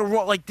aiming at the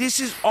wrong, like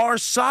this is our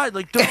side,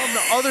 like they're on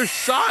the other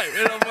side."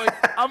 And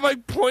I'm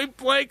like point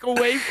blank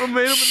away from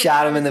him.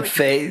 Shot him in the like,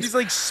 face. He's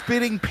like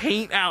spitting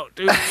paint out,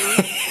 dude.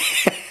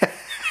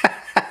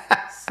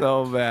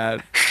 So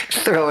bad.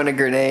 Throwing a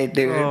grenade,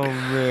 dude. Oh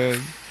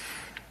man.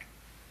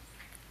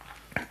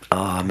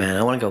 Oh man,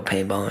 I want to go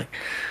paintballing.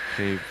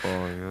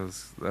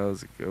 Paintballing, that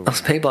was a good one.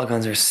 Those paintball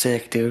guns are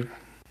sick, dude.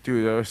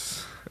 Dude, I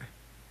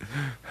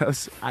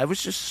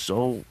was just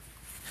so.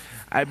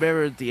 I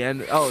remember at the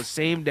end. Oh,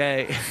 same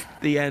day,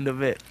 the end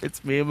of it.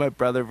 It's me and my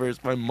brother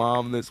versus my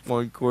mom. This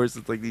one course,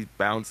 it's like these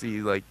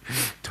bouncy like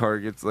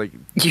targets. Like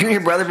You and your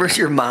brother versus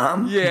your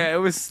mom? yeah, it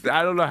was.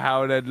 I don't know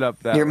how it ended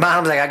up that. Your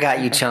mom's like, I got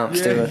you,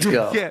 chumps, dude. Let's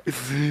go. Yeah.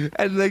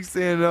 And next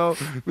thing you know,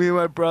 me and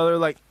my brother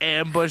like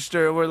ambushed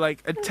her. We're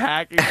like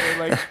attacking her.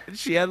 Like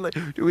she had like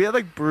we had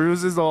like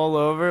bruises all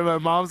over. My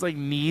mom's like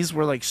knees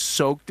were like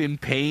soaked in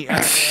paint.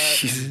 After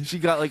that. She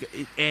got like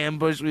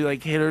ambushed. We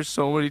like hit her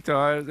so many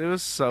times. It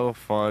was so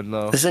fun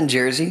though. This is in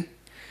Jersey?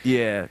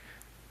 Yeah.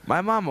 My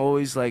mom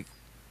always like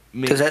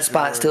Does that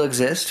spot still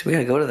exist? We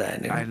gotta go to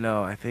that, dude. I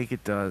know. I think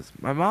it does.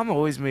 My mom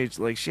always made,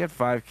 like, she had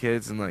 5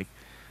 kids, and, like,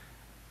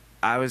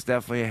 I was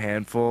definitely a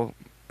handful,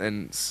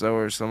 and so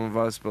are some of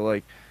us, but,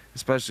 like,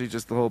 especially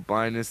just the whole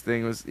blindness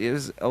thing it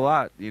was a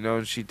lot, you know,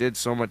 and she did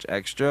so much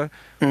extra.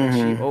 But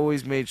she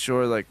always made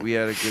sure, like, we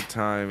had a good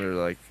time, or,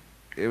 like,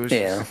 it was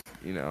just,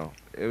 you know,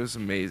 it was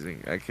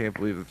amazing. I can't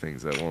believe the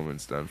things that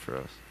woman's done for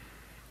us.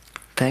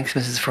 Thanks,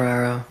 Mrs.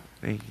 Ferraro.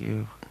 Thank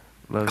you.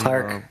 Love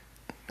Clark. you, Mom.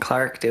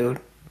 Clark,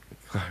 dude.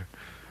 Clark.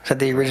 Is that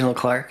the original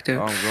Clark, dude?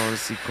 Oh, I'm going to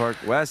see Clark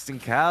West in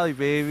Cali,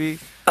 baby.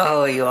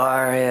 Oh, you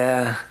are,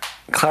 yeah.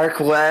 Clark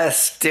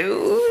West,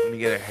 dude. I'm going to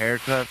get a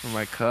haircut for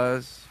my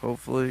cuz,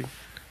 hopefully.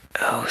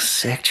 Oh,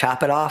 sick.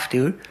 Chop it off,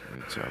 dude.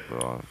 Chop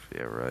it off.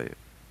 Yeah, right.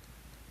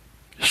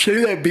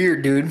 Shave that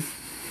beard, dude.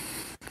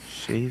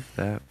 Shave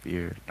that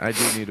beard. I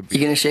do need a beard. You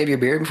gonna shave your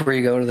beard before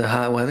you go to the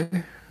hot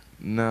weather?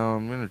 No,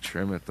 I'm going to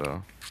trim it,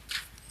 though.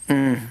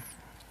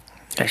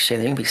 I shave.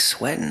 They're gonna be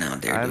sweating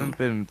out there, I dude. haven't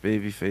been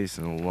babyface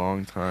in a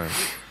long time.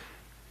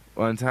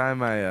 One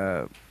time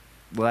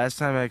last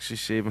time I actually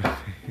shaved my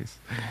face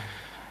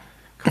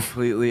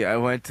completely, I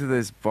went to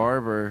this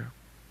barber.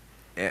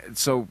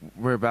 So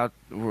we're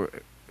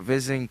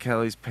visiting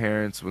Kelly's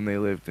parents when they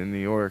lived in New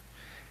York,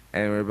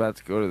 and we're about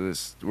to go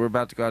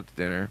out to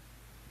dinner.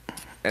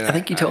 And I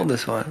think you told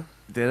this one.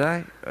 Did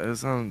I? I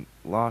was on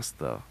Lost,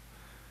 though.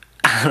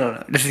 I don't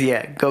know.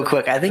 Just, go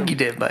quick. I think you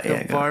did, but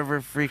The barber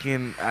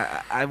freaking...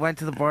 I went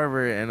to the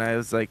barber, and I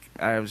was like,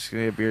 I was just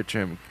going to get a beard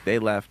trim. They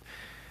left,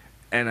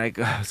 and I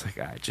was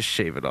like, just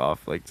shave it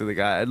off. Like, to the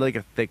guy, I had, like,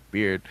 a thick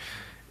beard.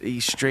 He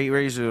straight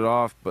razored it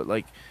off, but,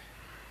 like,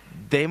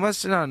 they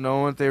must have not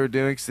known what they were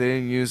doing, because they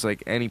didn't use,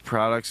 like, any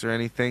products or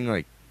anything,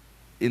 like,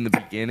 in the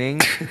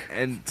beginning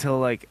until,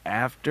 like,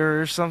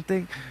 after or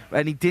something.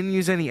 And he didn't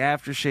use any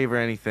aftershave or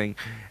anything.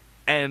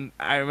 And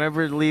I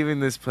remember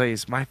leaving this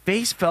place. My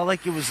face felt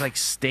like it was, like,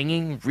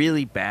 stinging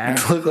really bad.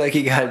 It looked like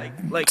he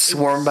got like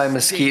swarmed by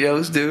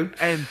mosquitoes, dude.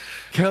 And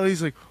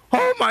Kelly's like,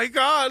 oh, my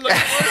God. Like,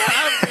 what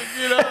happened,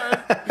 you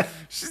know? And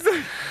she's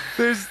like,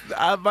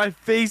 my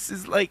face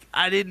is like,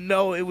 I didn't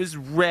know it was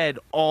red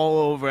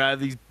all over. I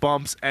have these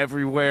bumps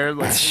everywhere.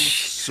 Like, it was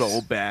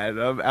so bad.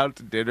 I'm out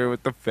to dinner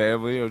with the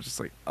family. I'm just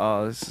like,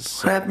 oh, this is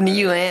so What happened to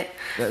you, Aunt?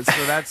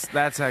 So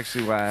that's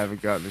actually why I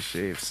haven't gotten a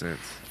shave since.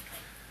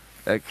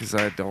 Because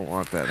I don't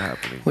want that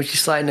happening. Was you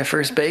sliding to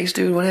first base,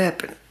 dude? What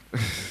happened?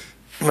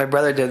 My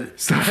brother did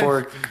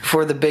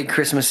before the big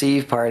Christmas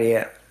Eve party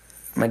at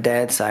my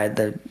dad's side,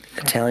 the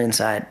Italian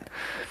side.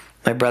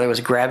 My brother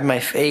was grabbing my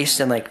face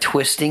and like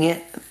twisting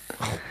it,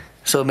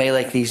 so it made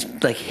like these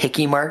like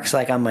hickey marks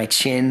like on my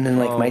chin and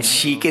like my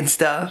cheek and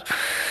stuff.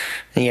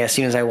 And yeah, as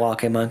soon as I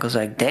walk in, my uncle's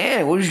like,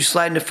 "Damn, what did you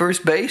sliding to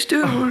first base,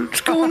 dude?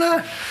 What's going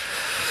on?"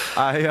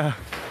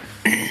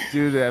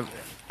 Dude,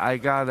 I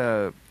got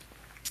a.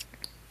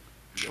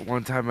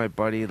 One time my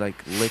buddy like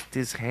licked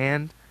his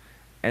hand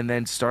and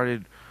then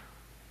started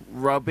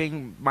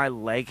rubbing my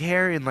leg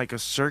hair in like a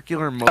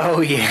circular motion.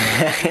 Oh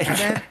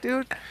yeah.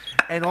 Dude.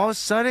 And all of a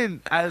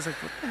sudden I was like,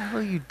 what the hell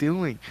are you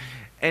doing?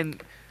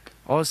 And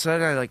all of a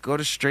sudden I like go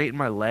to straighten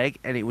my leg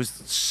and it was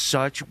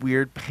such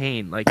weird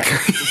pain. Like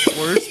the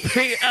worst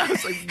pain. I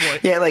was like,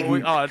 what? Yeah, like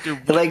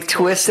dude, like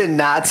twisted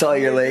knots all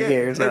your leg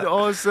hairs. And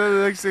all of a sudden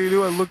the next thing you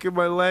do, I look at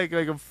my leg,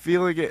 like I'm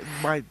feeling it.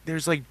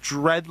 There's like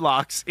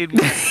dreadlocks in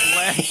my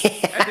leg.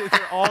 And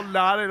they're all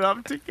knotted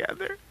up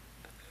together.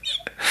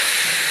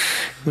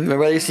 My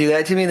brother used to do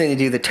that to me. Then you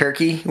do the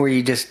turkey where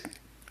you just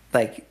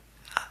like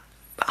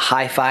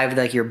high five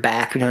like your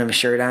back when you don't have a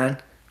shirt on.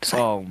 Just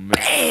like, oh man!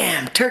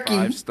 Bam, turkey!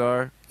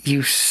 5-star.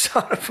 You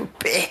son of a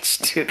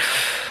bitch, dude.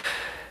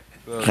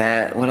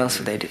 That. What else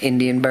would they do?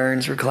 Indian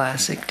burns were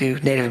classic,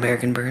 dude. Native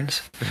American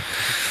burns.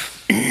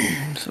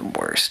 It's the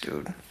worst,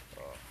 dude.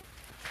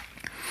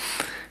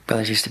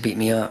 Brothers used to beat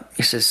me up.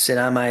 Used to sit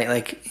on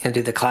my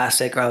do the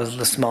classic. Where I was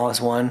the smallest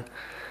one,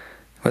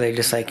 where they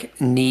just like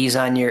knees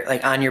on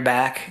your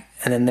back,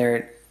 and then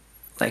they're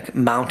like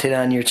mounted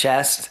on your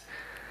chest,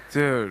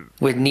 dude,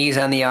 with knees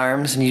on the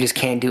arms, and you just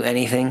can't do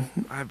anything.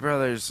 My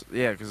brothers,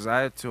 yeah, because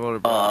I had 2 older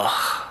brothers,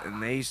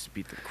 and they used to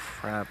beat the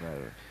crap out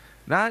of it.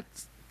 Not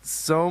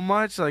so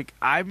much. Like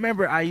I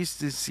remember, I used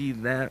to see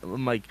that.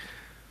 I'm like,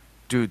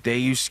 dude, they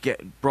used to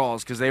get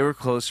brawls because they were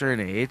closer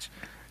in age.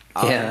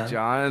 Yeah,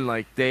 John, and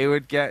like they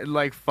would get in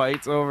like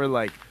fights over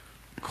like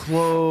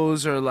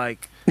clothes or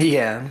like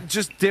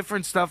just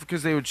different stuff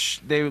because they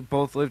would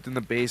both lived in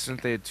the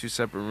basement. They had 2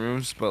 separate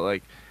rooms, but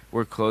like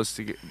we're close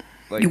to get.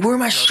 Like, you wear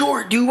my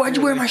short, dude. Why'd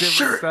you wear my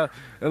shirt?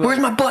 Where's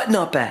my button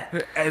up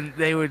at? And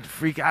they would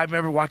freak. I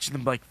remember watching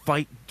them like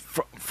fight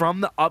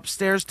from the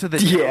upstairs to the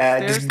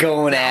downstairs, just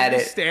going at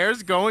it.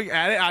 Stairs going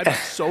at it. I'd be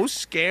so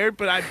scared,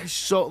 but I'd be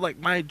so like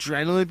my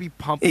adrenaline would be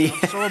pumping.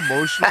 I'm so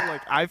emotional.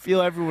 Like I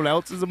feel everyone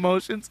else's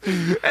emotions,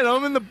 and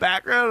I'm in the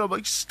background. I'm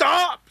like,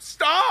 stop,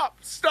 stop,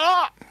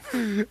 stop,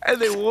 and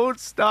they won't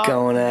stop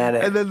going at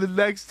it. And then the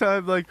next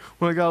time, like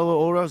when I got a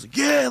little older, I was like,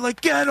 yeah, like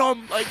get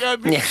them. Like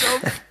I'd be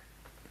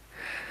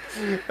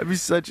I'd be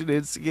such an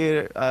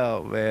instigator.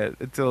 Oh man,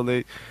 until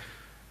they.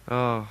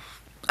 Oh.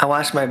 I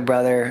watched my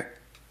brother.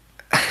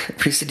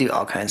 We used to do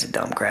all kinds of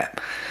dumb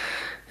crap.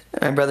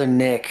 My brother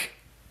Nick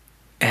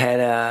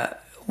had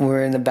we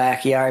were in the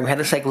backyard. We had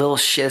this like little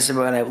shed. This is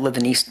when I lived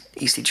in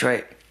East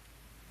Detroit.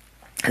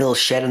 A little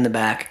shed in the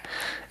back,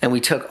 and we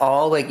took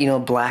all like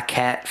black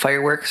cat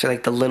fireworks, or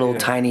like the little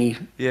tiny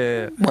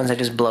ones that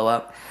just blow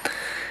up.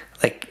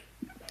 Like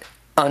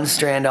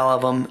unstrand all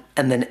of them,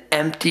 and then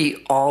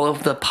empty all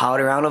of the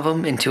powder out of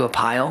them into a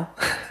pile.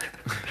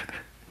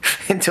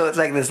 Until it's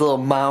like this little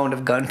mound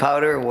of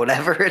gunpowder or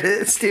whatever it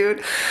is,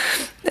 dude.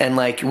 And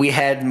like we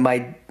had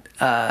my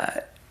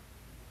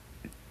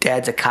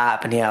dad's a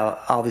cop, and he had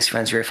all these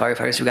friends who were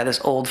firefighters. So we got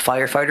this old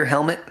firefighter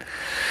helmet.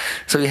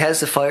 So he has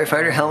the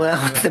firefighter helmet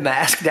on with the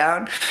mask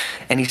down,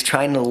 and he's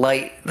trying to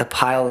light the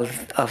pile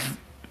of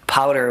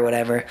powder or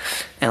whatever,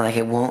 and like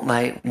it won't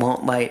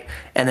light,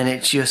 and then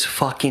it just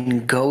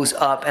fucking goes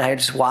up, and I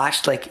just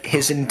watched like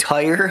his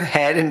entire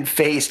head and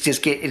face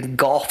just get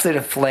engulfed in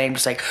a flame,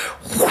 just like.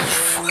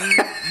 Oh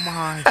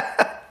my.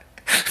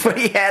 But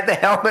he had the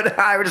helmet on.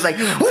 I was just like,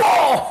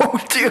 whoa,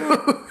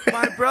 dude.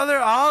 My brother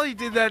Ollie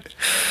did that.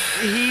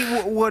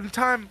 One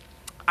time,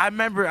 I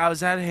remember I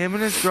was at him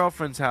and his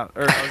girlfriend's house,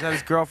 or I was at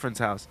his girlfriend's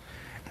house,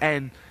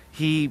 and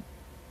he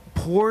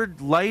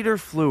poured lighter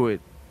fluid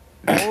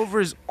over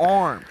his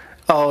arm.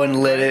 Oh,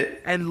 and lit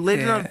it. And lit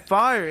it on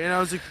fire. And I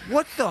was like,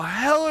 what the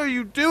hell are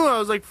you doing? I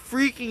was like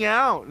freaking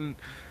out. And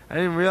I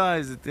didn't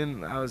realize it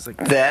didn't. I was like.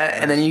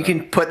 That, and then you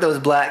can put those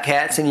black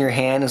cats in your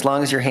hand. As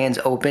long as your hand's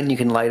open, you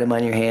can light them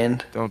on your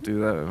hand. Don't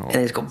do that at home. And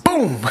they just go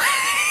boom.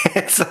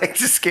 It's like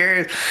just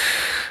scary.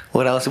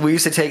 What else? We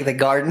used to take the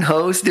garden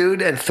hose,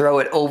 dude, and throw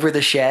it over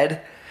the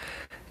shed.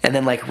 And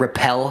then like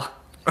rappel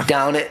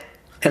down it.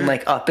 And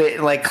like up it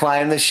and like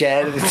climb the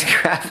shed and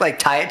just like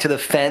tie it to the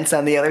fence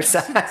on the other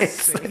side.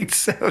 It's like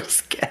so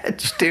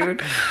sketch,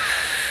 dude.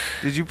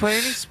 Did you play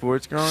any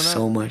sports growing up?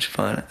 So much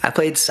fun. I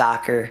played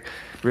soccer.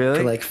 Really?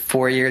 For like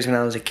 4 years when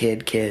I was a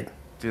kid.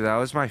 Dude, that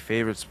was my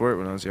favorite sport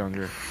when I was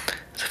younger.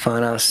 It's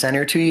fun. I was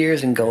center 2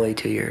 years and goalie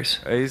 2 years.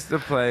 I used to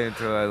play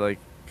until I like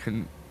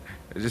couldn't.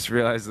 I just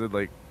realized that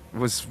like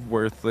was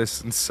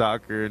worthless in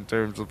soccer in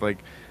terms of like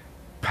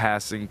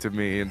passing to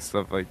me and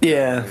stuff like that.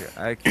 Yeah. Like,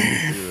 I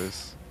can't do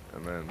this.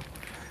 And then,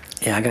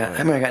 yeah, I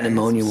remember I got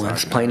pneumonia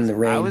once playing in the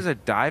rain. I was a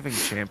diving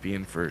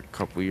champion for a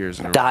couple years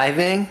in a row.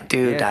 Diving?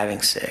 Dude,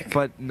 diving's sick.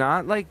 But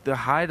not like the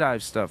high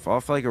dive stuff.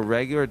 Off like a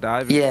regular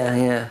diving.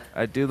 Yeah.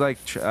 I do like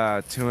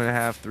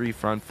 2.5, 3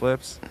 front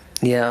flips.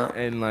 Yeah.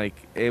 And like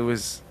it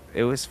was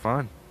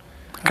fun.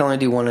 I can only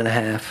do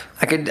 1.5.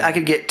 I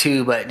could get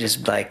 2, but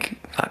just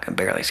like fucking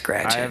barely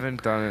scratch it. I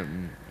haven't done it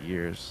in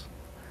years.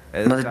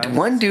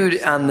 One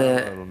dude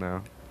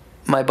on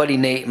my buddy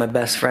Nate, my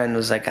best friend,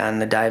 was like on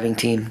the diving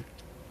team,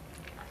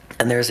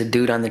 and there's a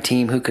dude on the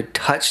team who could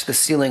touch the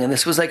ceiling, and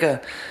this was like a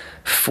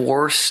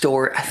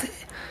 4-story, I think,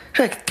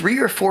 like 3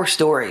 or 4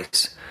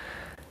 stories,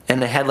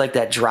 and they had like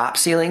that drop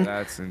ceiling,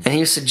 and he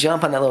used to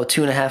jump on that little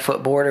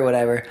 2.5-foot board or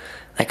whatever,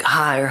 like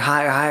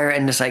higher,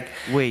 and just like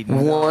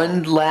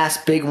one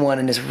last big one,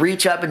 and just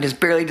reach up and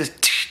just barely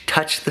just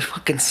touch the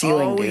fucking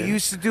ceiling, dude. We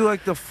used to do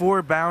like the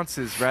 4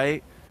 bounces,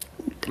 right?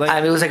 Like, I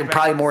mean, it was like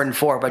probably more than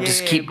 4, but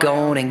just keep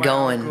going and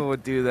going. My uncle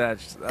would do that.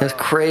 It was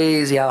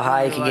crazy how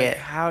high you could get.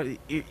 How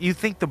you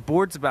think the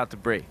board's about to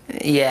break?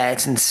 Yeah,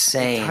 it's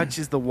insane. It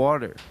touches the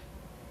water.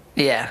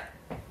 Yeah,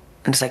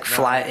 and it's like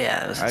fly.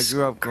 Yeah, it was I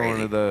grew up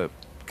crazy. going to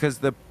because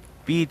the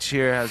beach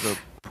here has a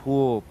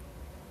pool,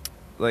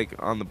 like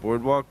on the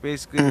boardwalk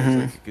basically.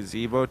 There's like a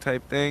gazebo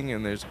type thing,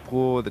 and there's a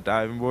pool with a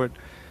diving board.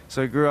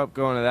 So I grew up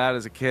going to that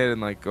as a kid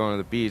and like going to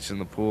the beach and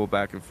the pool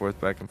back and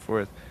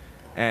forth,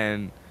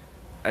 and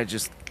I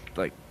just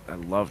like I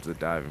loved the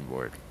diving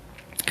board.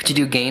 Could you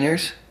do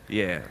gainers?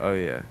 Yeah. Oh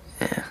yeah.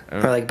 Yeah.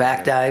 Or like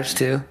back dives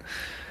too.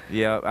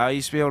 Yeah, I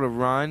used to be able to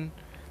run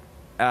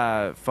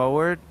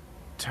forward,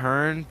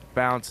 turn,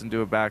 bounce, and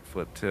do a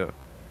backflip too.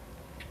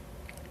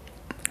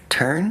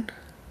 Turn?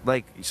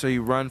 Like so,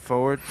 you run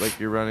forward, like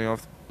you're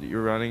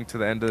running to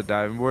the end of the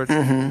diving board,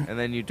 and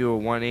then you do a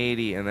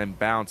 180 and then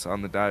bounce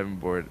on the diving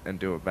board and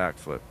do a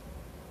backflip.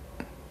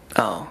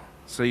 Oh.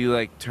 So you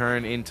like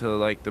turn into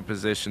like the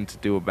position to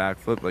do a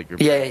backflip, like your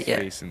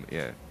facing.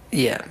 Yeah,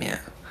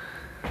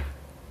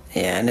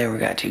 I never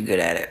got too good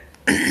at it.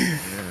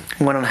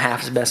 1.5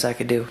 is the best I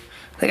could do.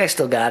 I think I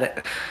still got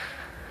it.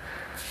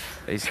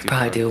 I used to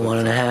Probably do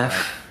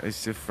 1.5. I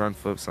used to do front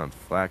flips on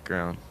flat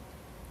ground.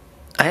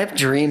 I have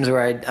dreams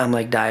where I'm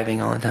like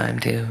diving all the time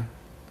too.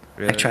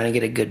 Really? Like trying to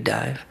get a good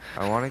dive.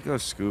 I want to go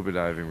scuba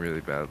diving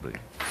really badly.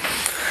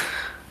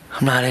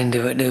 I'm not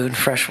into it, dude.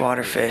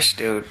 Freshwater fish,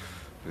 dude.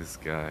 This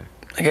guy.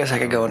 I guess I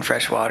could go in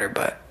freshwater,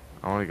 but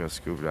I want to go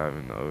scuba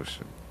diving in the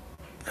ocean.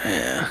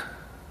 Yeah.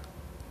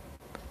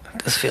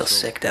 It does feel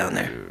sick down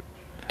there. Dude.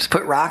 Just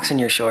put rocks in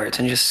your shorts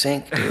and just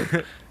sink,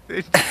 dude.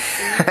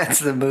 That's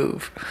the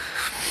move.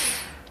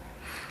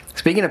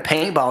 Speaking of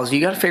paintballs, you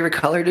got a favorite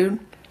color, dude?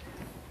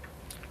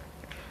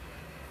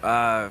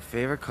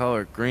 Favorite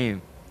color?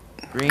 Green.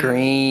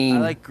 Green. I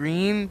like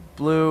green,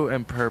 blue,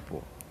 and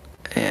purple.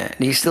 Yeah.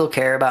 Do you still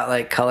care about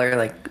like color,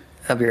 like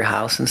of your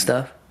house and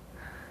stuff?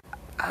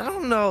 I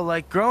don't know.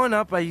 Like growing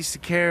up, I used to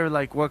care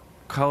like what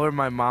color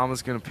my mom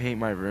was gonna paint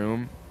my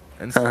room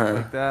and stuff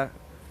like that,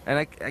 and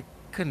I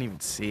couldn't even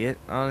see it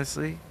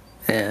honestly.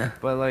 Yeah.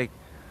 But like,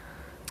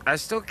 I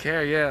still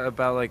care, yeah,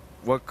 about like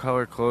what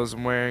color clothes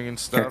I'm wearing and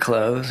stuff. Your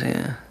clothes,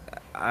 yeah.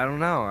 I don't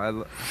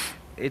know.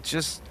 It's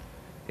just,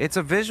 it's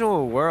a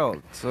visual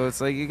world, so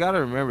it's like you gotta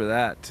remember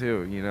that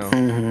too. You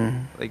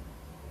know, like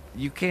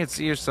you can't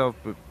see yourself,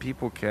 but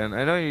people can.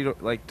 I know you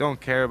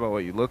don't care about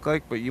what you look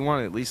like, but you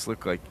want to at least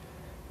look like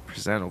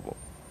presentable.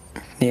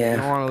 Yeah. You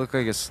don't want to look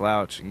like a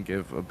slouch and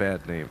give a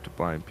bad name to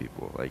blind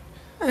people. Like,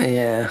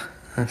 yeah,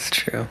 that's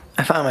true.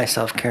 I find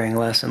myself caring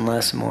less and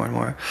less, more and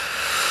more.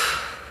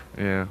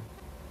 yeah.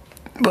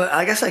 But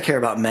I guess I care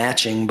about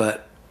matching,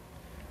 but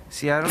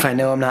See, I don't. if I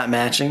know I'm not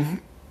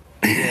matching,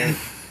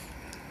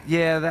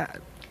 Yeah, that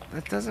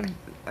doesn't.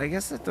 I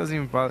guess that doesn't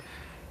even bother.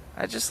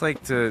 I just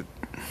like to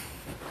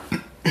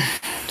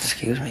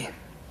excuse me.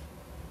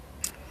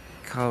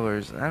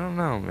 colors. I don't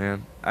know,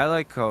 man. I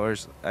like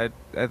colors. I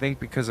think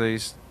because I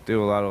used to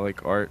do a lot of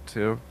like art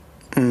too,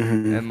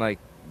 and like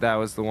that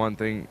was the one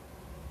thing.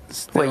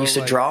 What, you used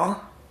to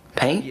draw?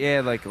 Paint?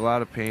 Yeah, like a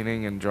lot of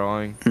painting and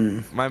drawing.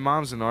 My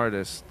mom's an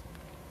artist.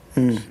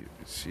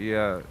 She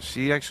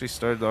actually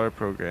started the art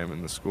program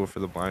in the school for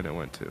the blind I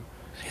went to.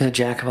 He's a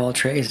jack of all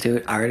trades,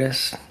 dude.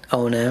 Artist,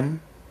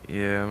 O&M.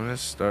 Yeah, I'm gonna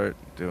start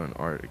doing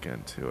art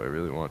again too. I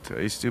really want to.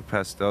 I used to do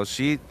pastels.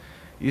 She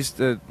used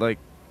to like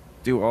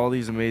do all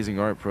these amazing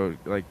art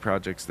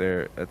projects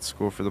there at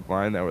school for the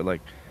blind that were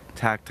like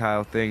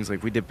tactile things.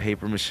 Like we did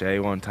paper mache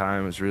one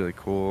time. It was really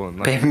cool. And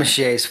like, Paper mache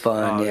is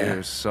fun, oh, yeah. it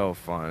was so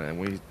fun. And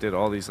we did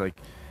all these like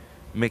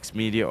mixed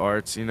media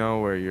arts, you know,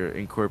 where you're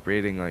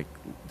incorporating like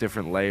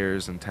different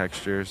layers and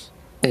textures.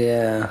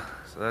 Yeah.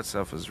 So that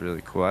stuff was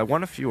really cool. I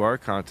won a few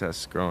art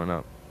contests growing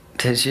up.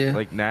 Did you?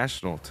 Like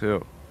national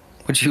too.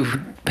 Would you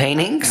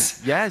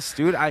paintings? Yes,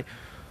 dude.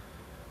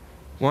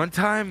 One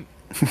time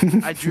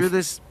I drew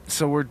this.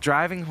 So we're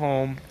driving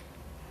home.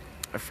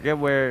 I forget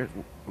where,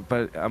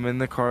 but I'm in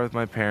the car with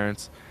my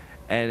parents,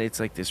 and it's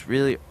like this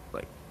really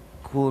like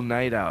cool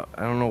night out.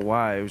 I don't know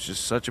why. It was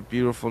just such a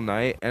beautiful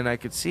night, and I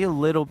could see a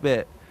little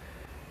bit.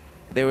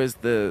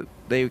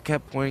 They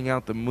kept pointing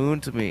out the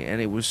moon to me,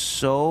 and it was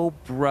so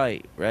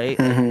bright, right?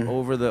 Like,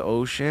 over the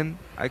ocean.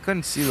 I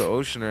couldn't see the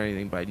ocean or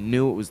anything, but I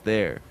knew it was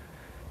there.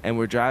 And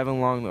we're driving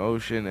along the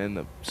ocean, and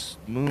the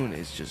moon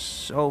is just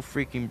so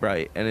freaking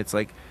bright, and it's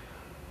like,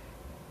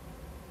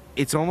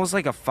 it's almost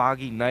like a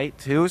foggy night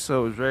too,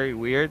 so it was very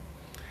weird.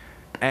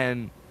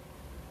 And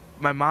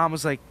my mom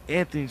was like,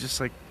 Anthony, just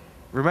like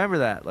remember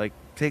that, like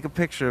take a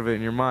picture of it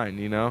in your mind,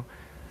 you know.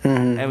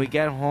 And we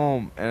get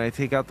home, and I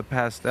take out the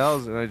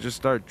pastels, and I just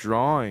start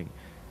drawing,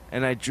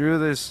 and I drew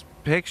this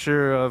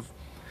picture of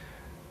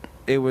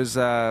it was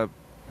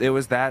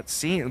that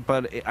scene,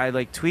 but I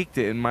like tweaked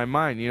it in my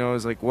mind, you know. It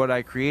was like what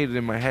I created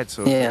in my head.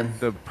 So like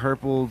the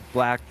purple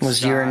black was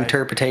sky. your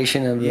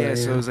interpretation of the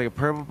So it was like a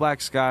purple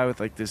black sky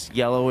with like this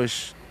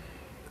yellowish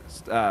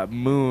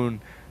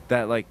moon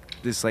that like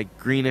this like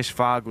greenish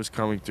fog was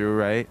coming through,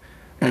 right?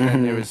 And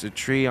then there was a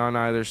tree on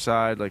either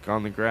side, like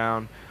on the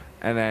ground,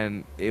 and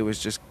then it was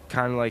just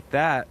kind of like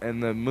that,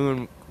 and the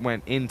moon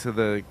went into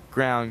the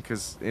ground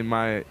because in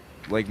my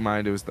like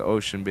mind it was the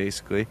ocean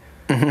basically.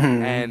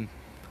 And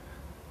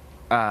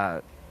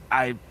I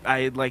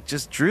like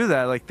just drew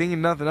that, like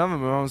thinking nothing of it.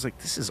 My mom was like,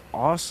 this is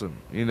awesome,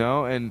 you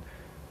know. And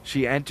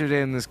she entered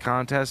in this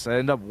contest. I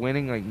ended up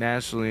winning like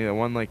nationally. I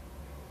won like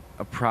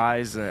a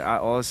prize and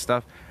all this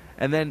stuff,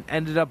 and then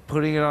ended up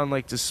putting it on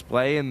like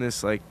display in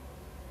this like,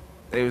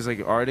 it was like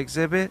an art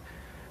exhibit,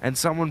 and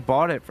someone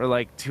bought it for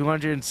like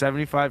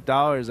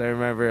 $275. I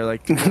remember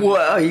like.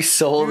 Wow, he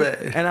sold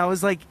it. And I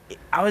was like,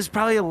 I was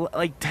probably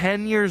like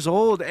 10 years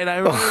old, and I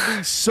remember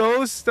being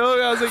so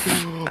stoked. I was like,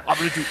 I'm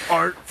gonna do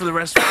art for the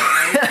rest of my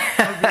life.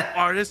 I'm gonna be an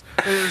artist.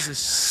 And it was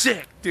just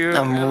sick, dude.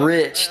 I'm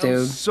rich, dude. I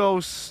was so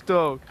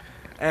stoked,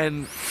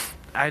 and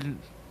I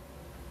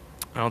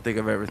don't think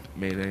I've ever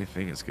made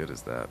anything as good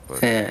as that.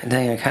 But yeah,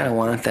 dang, I kind of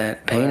want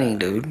that painting,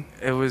 dude.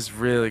 It was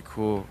really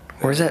cool.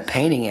 Where's that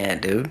painting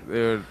at, dude?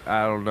 Dude,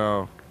 I don't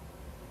know.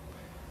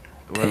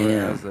 Whoever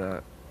has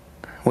that.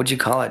 What'd you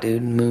call it,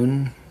 dude?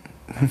 Moon?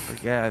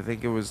 Yeah, I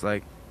think it was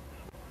like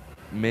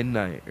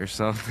midnight or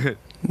something.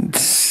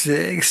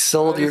 Sick.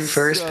 Sold your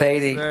first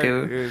painting,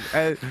 dude.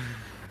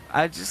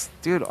 I just,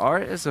 dude,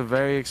 art is a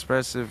very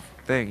expressive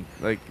thing.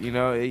 Like, you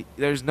know,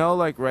 there's no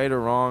like right or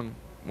wrong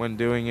when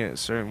doing it a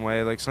certain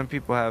way. Like some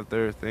people have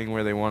their thing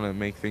where they want to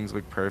make things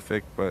look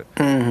perfect, but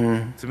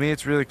to me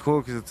it's really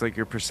cool because it's like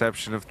your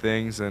perception of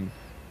things. And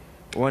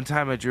one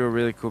time I drew a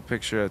really cool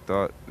picture. I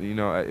thought, you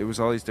know, it was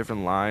all these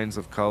different lines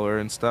of color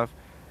and stuff,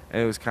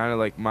 and it was kind of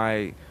like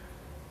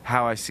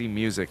how I see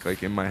music,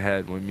 like in my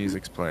head when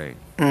music's playing.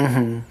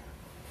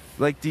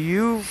 Like, do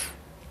you,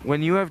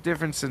 when you have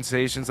different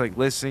sensations, like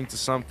listening to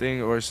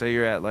something, or say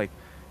you're at like,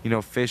 you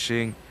know,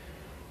 fishing,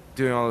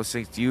 doing all those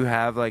things, do you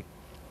have like,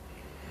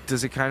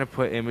 does it kind of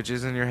put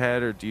images in your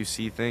head, or do you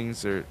see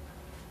things, or?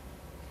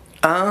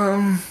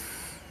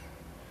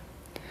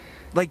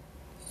 Like,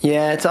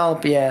 Yeah, it's all,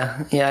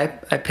 yeah.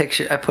 I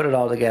put it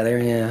all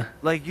together, yeah.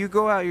 Like, you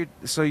go out,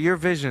 so your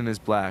vision is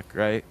black,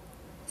 right?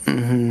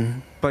 Mm-hmm.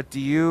 But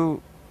the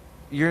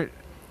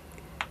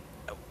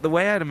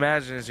way I'd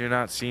imagine is you're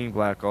not seeing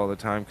black all the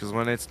time, because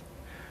when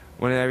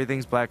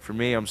everything's black for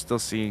me, I'm still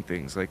seeing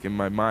things, like, in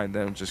my mind,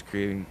 that I'm just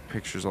creating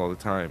pictures all the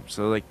time.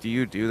 So, like, do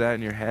you do that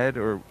in your head,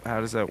 or how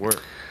does that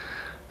work?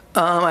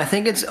 I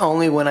think it's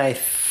only when I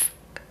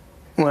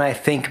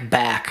think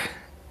back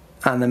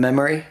on the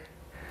memory,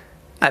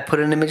 I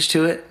put an image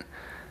to it.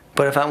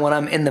 But when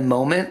I'm in the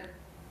moment,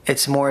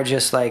 it's more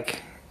just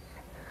like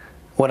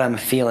what I'm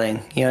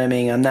feeling. You know what I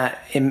mean? I'm not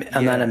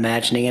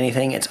imagining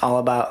anything. It's all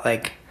about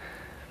like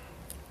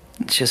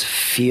just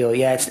feel.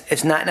 Yeah,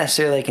 it's not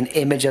necessarily like an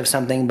image of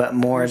something, but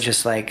more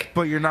just like.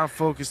 But you're not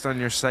focused on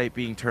your sight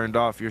being turned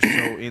off. You're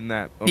so in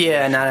that.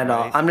 Yeah, not at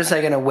all. Right? I'm just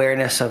like an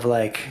awareness of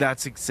like.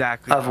 That's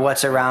exactly. Of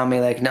what's around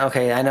me. Like, no,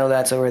 okay, I know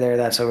that's over there.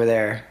 That's over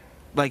there.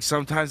 Like,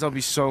 sometimes I'll be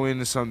so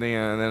into something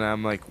and then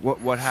I'm like,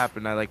 what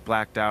happened? I like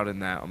blacked out in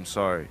that. I'm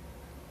sorry.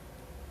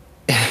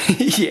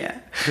 Yeah.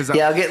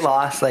 I'll get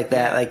lost like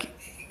that, like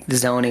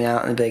zoning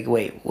out and be like,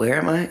 wait, where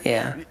am I?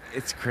 Yeah.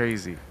 It's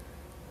crazy.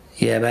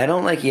 Yeah, but I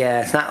don't like,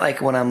 it's not like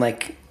when I'm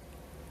like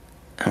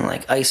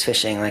ice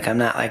fishing. Like, I'm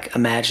not like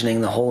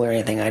imagining the hole or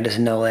anything. I just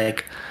know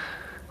like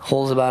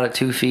hole's about at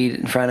 2 feet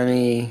in front of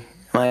me.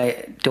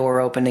 My door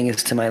opening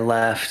is to my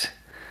left.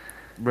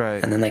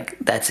 Right. And then like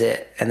that's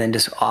it, and then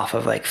just off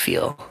of like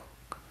feel.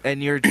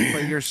 And you're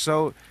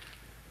so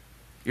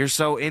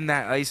in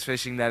that ice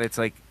fishing that it's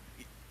like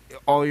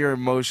all your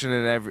emotion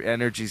and every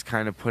energy's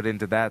kind of put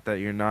into that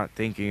you're not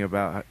thinking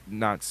about,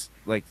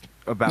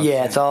 about.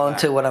 Yeah, it's all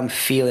into what I'm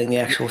feeling, the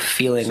actual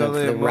feeling of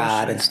the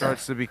rod and stuff.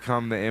 Starts to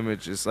become the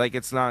images. Like,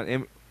 it's not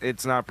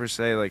per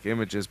se like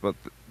images, but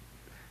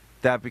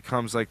that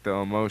becomes like the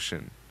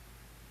emotion.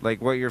 Like,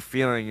 what you're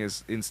feeling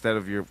is instead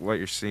of what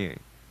you're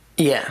seeing.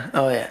 Yeah.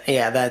 Oh yeah.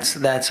 Yeah.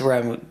 That's where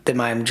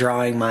I'm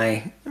drawing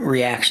my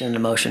reaction and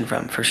emotion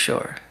from, for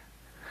sure.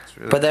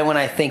 Really. But then when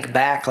I think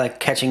back, like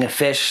catching a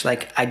fish,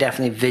 like I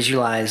definitely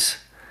visualize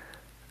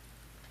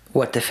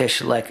what the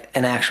fish, like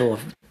an actual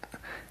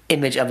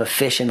image of a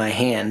fish in my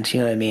hand. You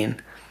know what I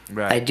mean?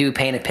 Right. I do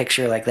paint a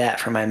picture like that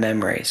from my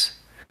memories.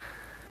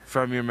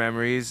 From your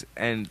memories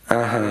and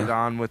add it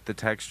on with the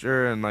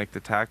texture and like the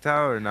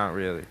tactile, or not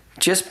really?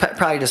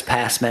 Probably just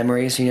past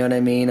memories. You know what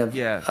I mean?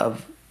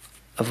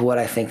 Of what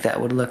I think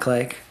that would look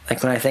like.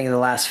 Like when I think of the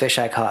last fish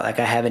I caught, like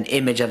I have an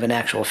image of an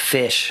actual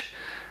fish,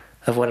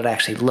 of what it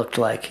actually looked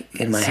like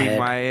in my head.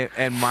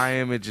 My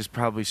image is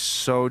probably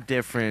so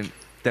different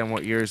than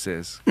what yours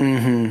is.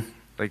 Mm-hmm.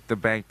 Like the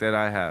bank that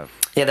I have.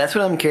 Yeah, that's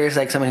what I'm curious.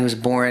 Like someone who was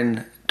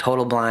born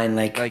total blind,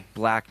 like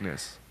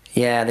blackness.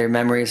 Yeah, their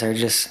memories are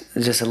just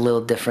a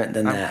little different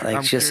than that.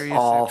 Like just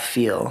all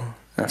feel.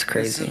 That's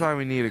crazy. This is why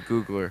we need a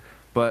Googler.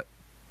 But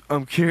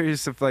I'm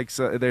curious if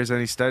there's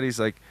any studies,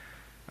 like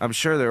I'm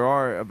sure there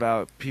are,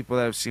 about people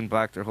that have seen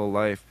black their whole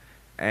life,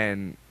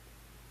 and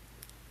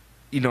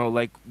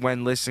like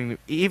when listening to,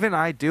 even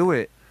I do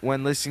it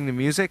when listening to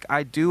music,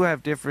 I do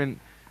have different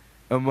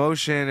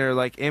emotion or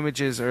like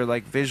images or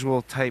like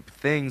visual type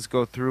things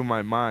go through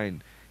my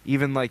mind,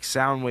 even like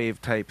sound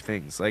wave type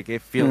things. Like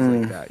it feels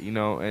like that,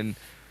 and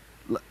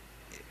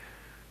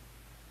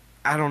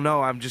I don't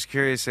know. I'm just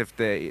curious if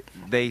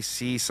they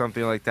see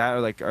something like that, or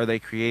like are they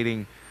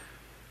creating,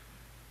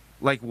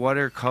 like, what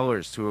are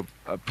colors to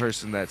a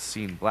person that's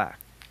seen black?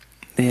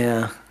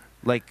 Yeah.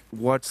 Like,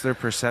 what's their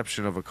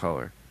perception of a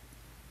color?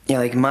 Yeah,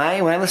 like when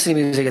I listen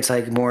to music, it's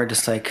like more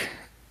just like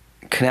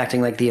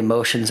connecting like the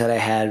emotions that I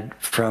had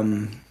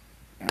from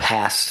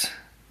past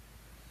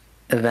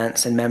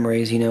events and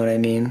memories. You know what I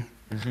mean?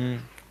 Mm-hmm.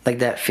 Like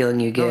that feeling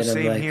you get of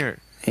like. Here.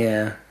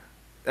 Yeah.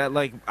 That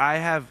like I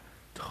have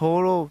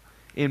total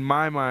in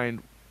my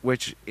mind,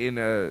 which in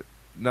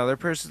another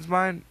person's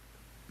mind,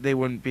 they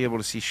wouldn't be able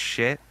to see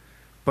shit.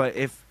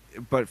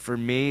 But for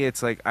me,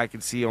 it's like I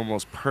can see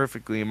almost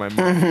perfectly in my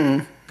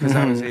mind because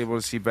I was able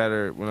to see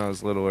better when I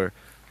was littler.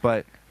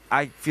 But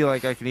I feel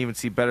like I can even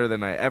see better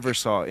than I ever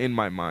saw in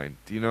my mind.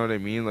 Do you know what I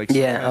mean? Like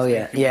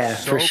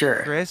for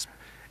sure. Crisp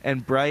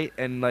and bright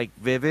and like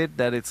vivid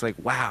that it's like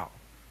wow,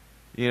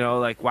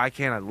 like why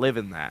can't I live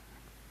in that?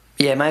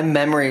 Yeah, my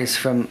memories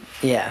from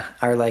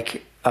are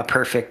like a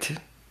perfect.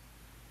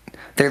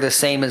 They're the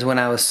same as when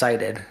I was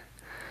sighted.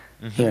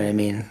 Mm-hmm. You know what I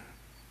mean?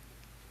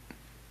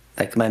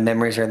 Like my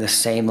memories are the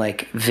same,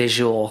 like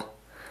visual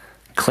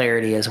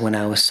clarity as when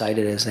I was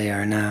sighted as they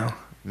are now.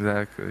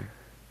 Exactly.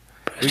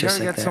 We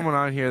gotta get someone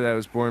on here that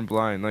was born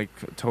blind, like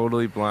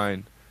totally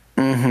blind,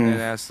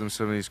 and ask them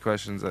some of these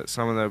questions. That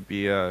someone that would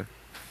be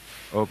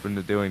open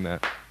to doing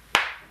that.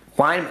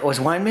 Was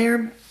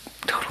Weinmayer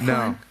totally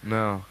blind?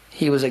 No.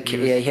 He was a kid.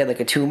 Yeah, he had like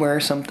a tumor or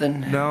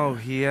something. No,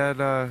 he had.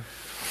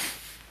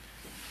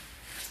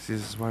 See,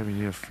 this is why we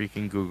need a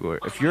freaking Googler.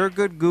 If you're a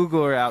good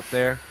Googler out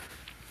there.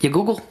 You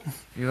Google?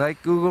 You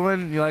like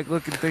Googling? You like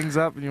looking things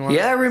up? And you want?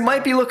 Yeah, we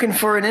might be looking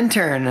for an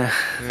intern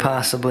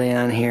possibly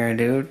on here,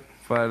 dude.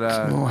 But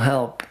some little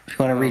help if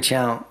you want to reach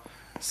out.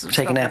 some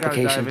taking stuff I gotta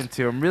dive applications.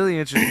 into. I'm really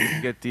interested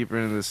to get deeper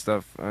into this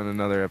stuff on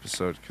another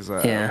episode because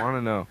I want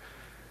to know.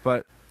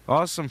 But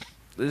awesome.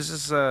 This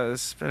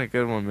has been a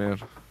good one, man.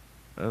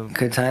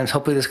 Good times.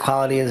 Hopefully this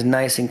quality is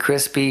nice and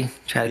crispy.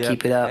 Try to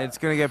keep it up. It's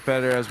gonna get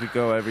better as we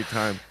go every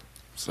time.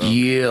 So.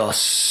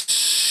 Yes.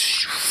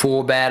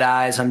 4 Bad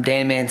Eyes. I'm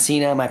Dan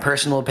Mancina. My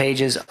personal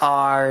pages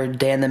are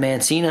Dan the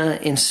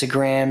Mancina.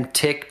 Instagram,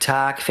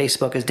 TikTok,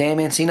 Facebook is Dan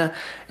Mancina.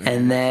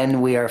 And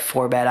then we are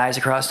 4 Bad Eyes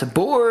across the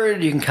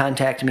board. You can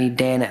contact me,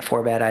 Dan at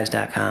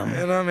 4badeyes.com.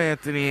 And I'm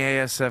Anthony,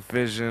 ASF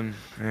Vision,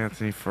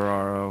 Anthony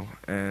Ferraro.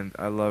 And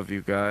I love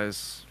you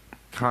guys.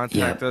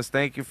 Contact us.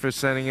 Thank you for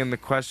sending in the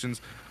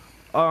questions.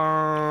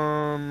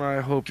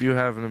 I hope you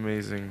have an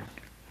amazing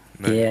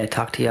night. Yeah,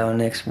 talk to y'all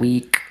next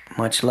week.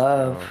 Much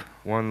love.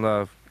 One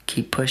love.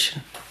 Keep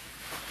pushing.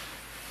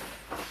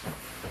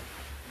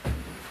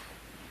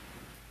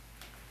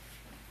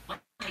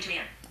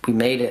 We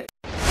made it.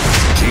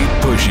 Keep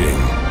pushing.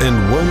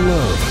 And one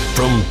love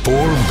from 4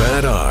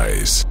 Bad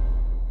Eyes.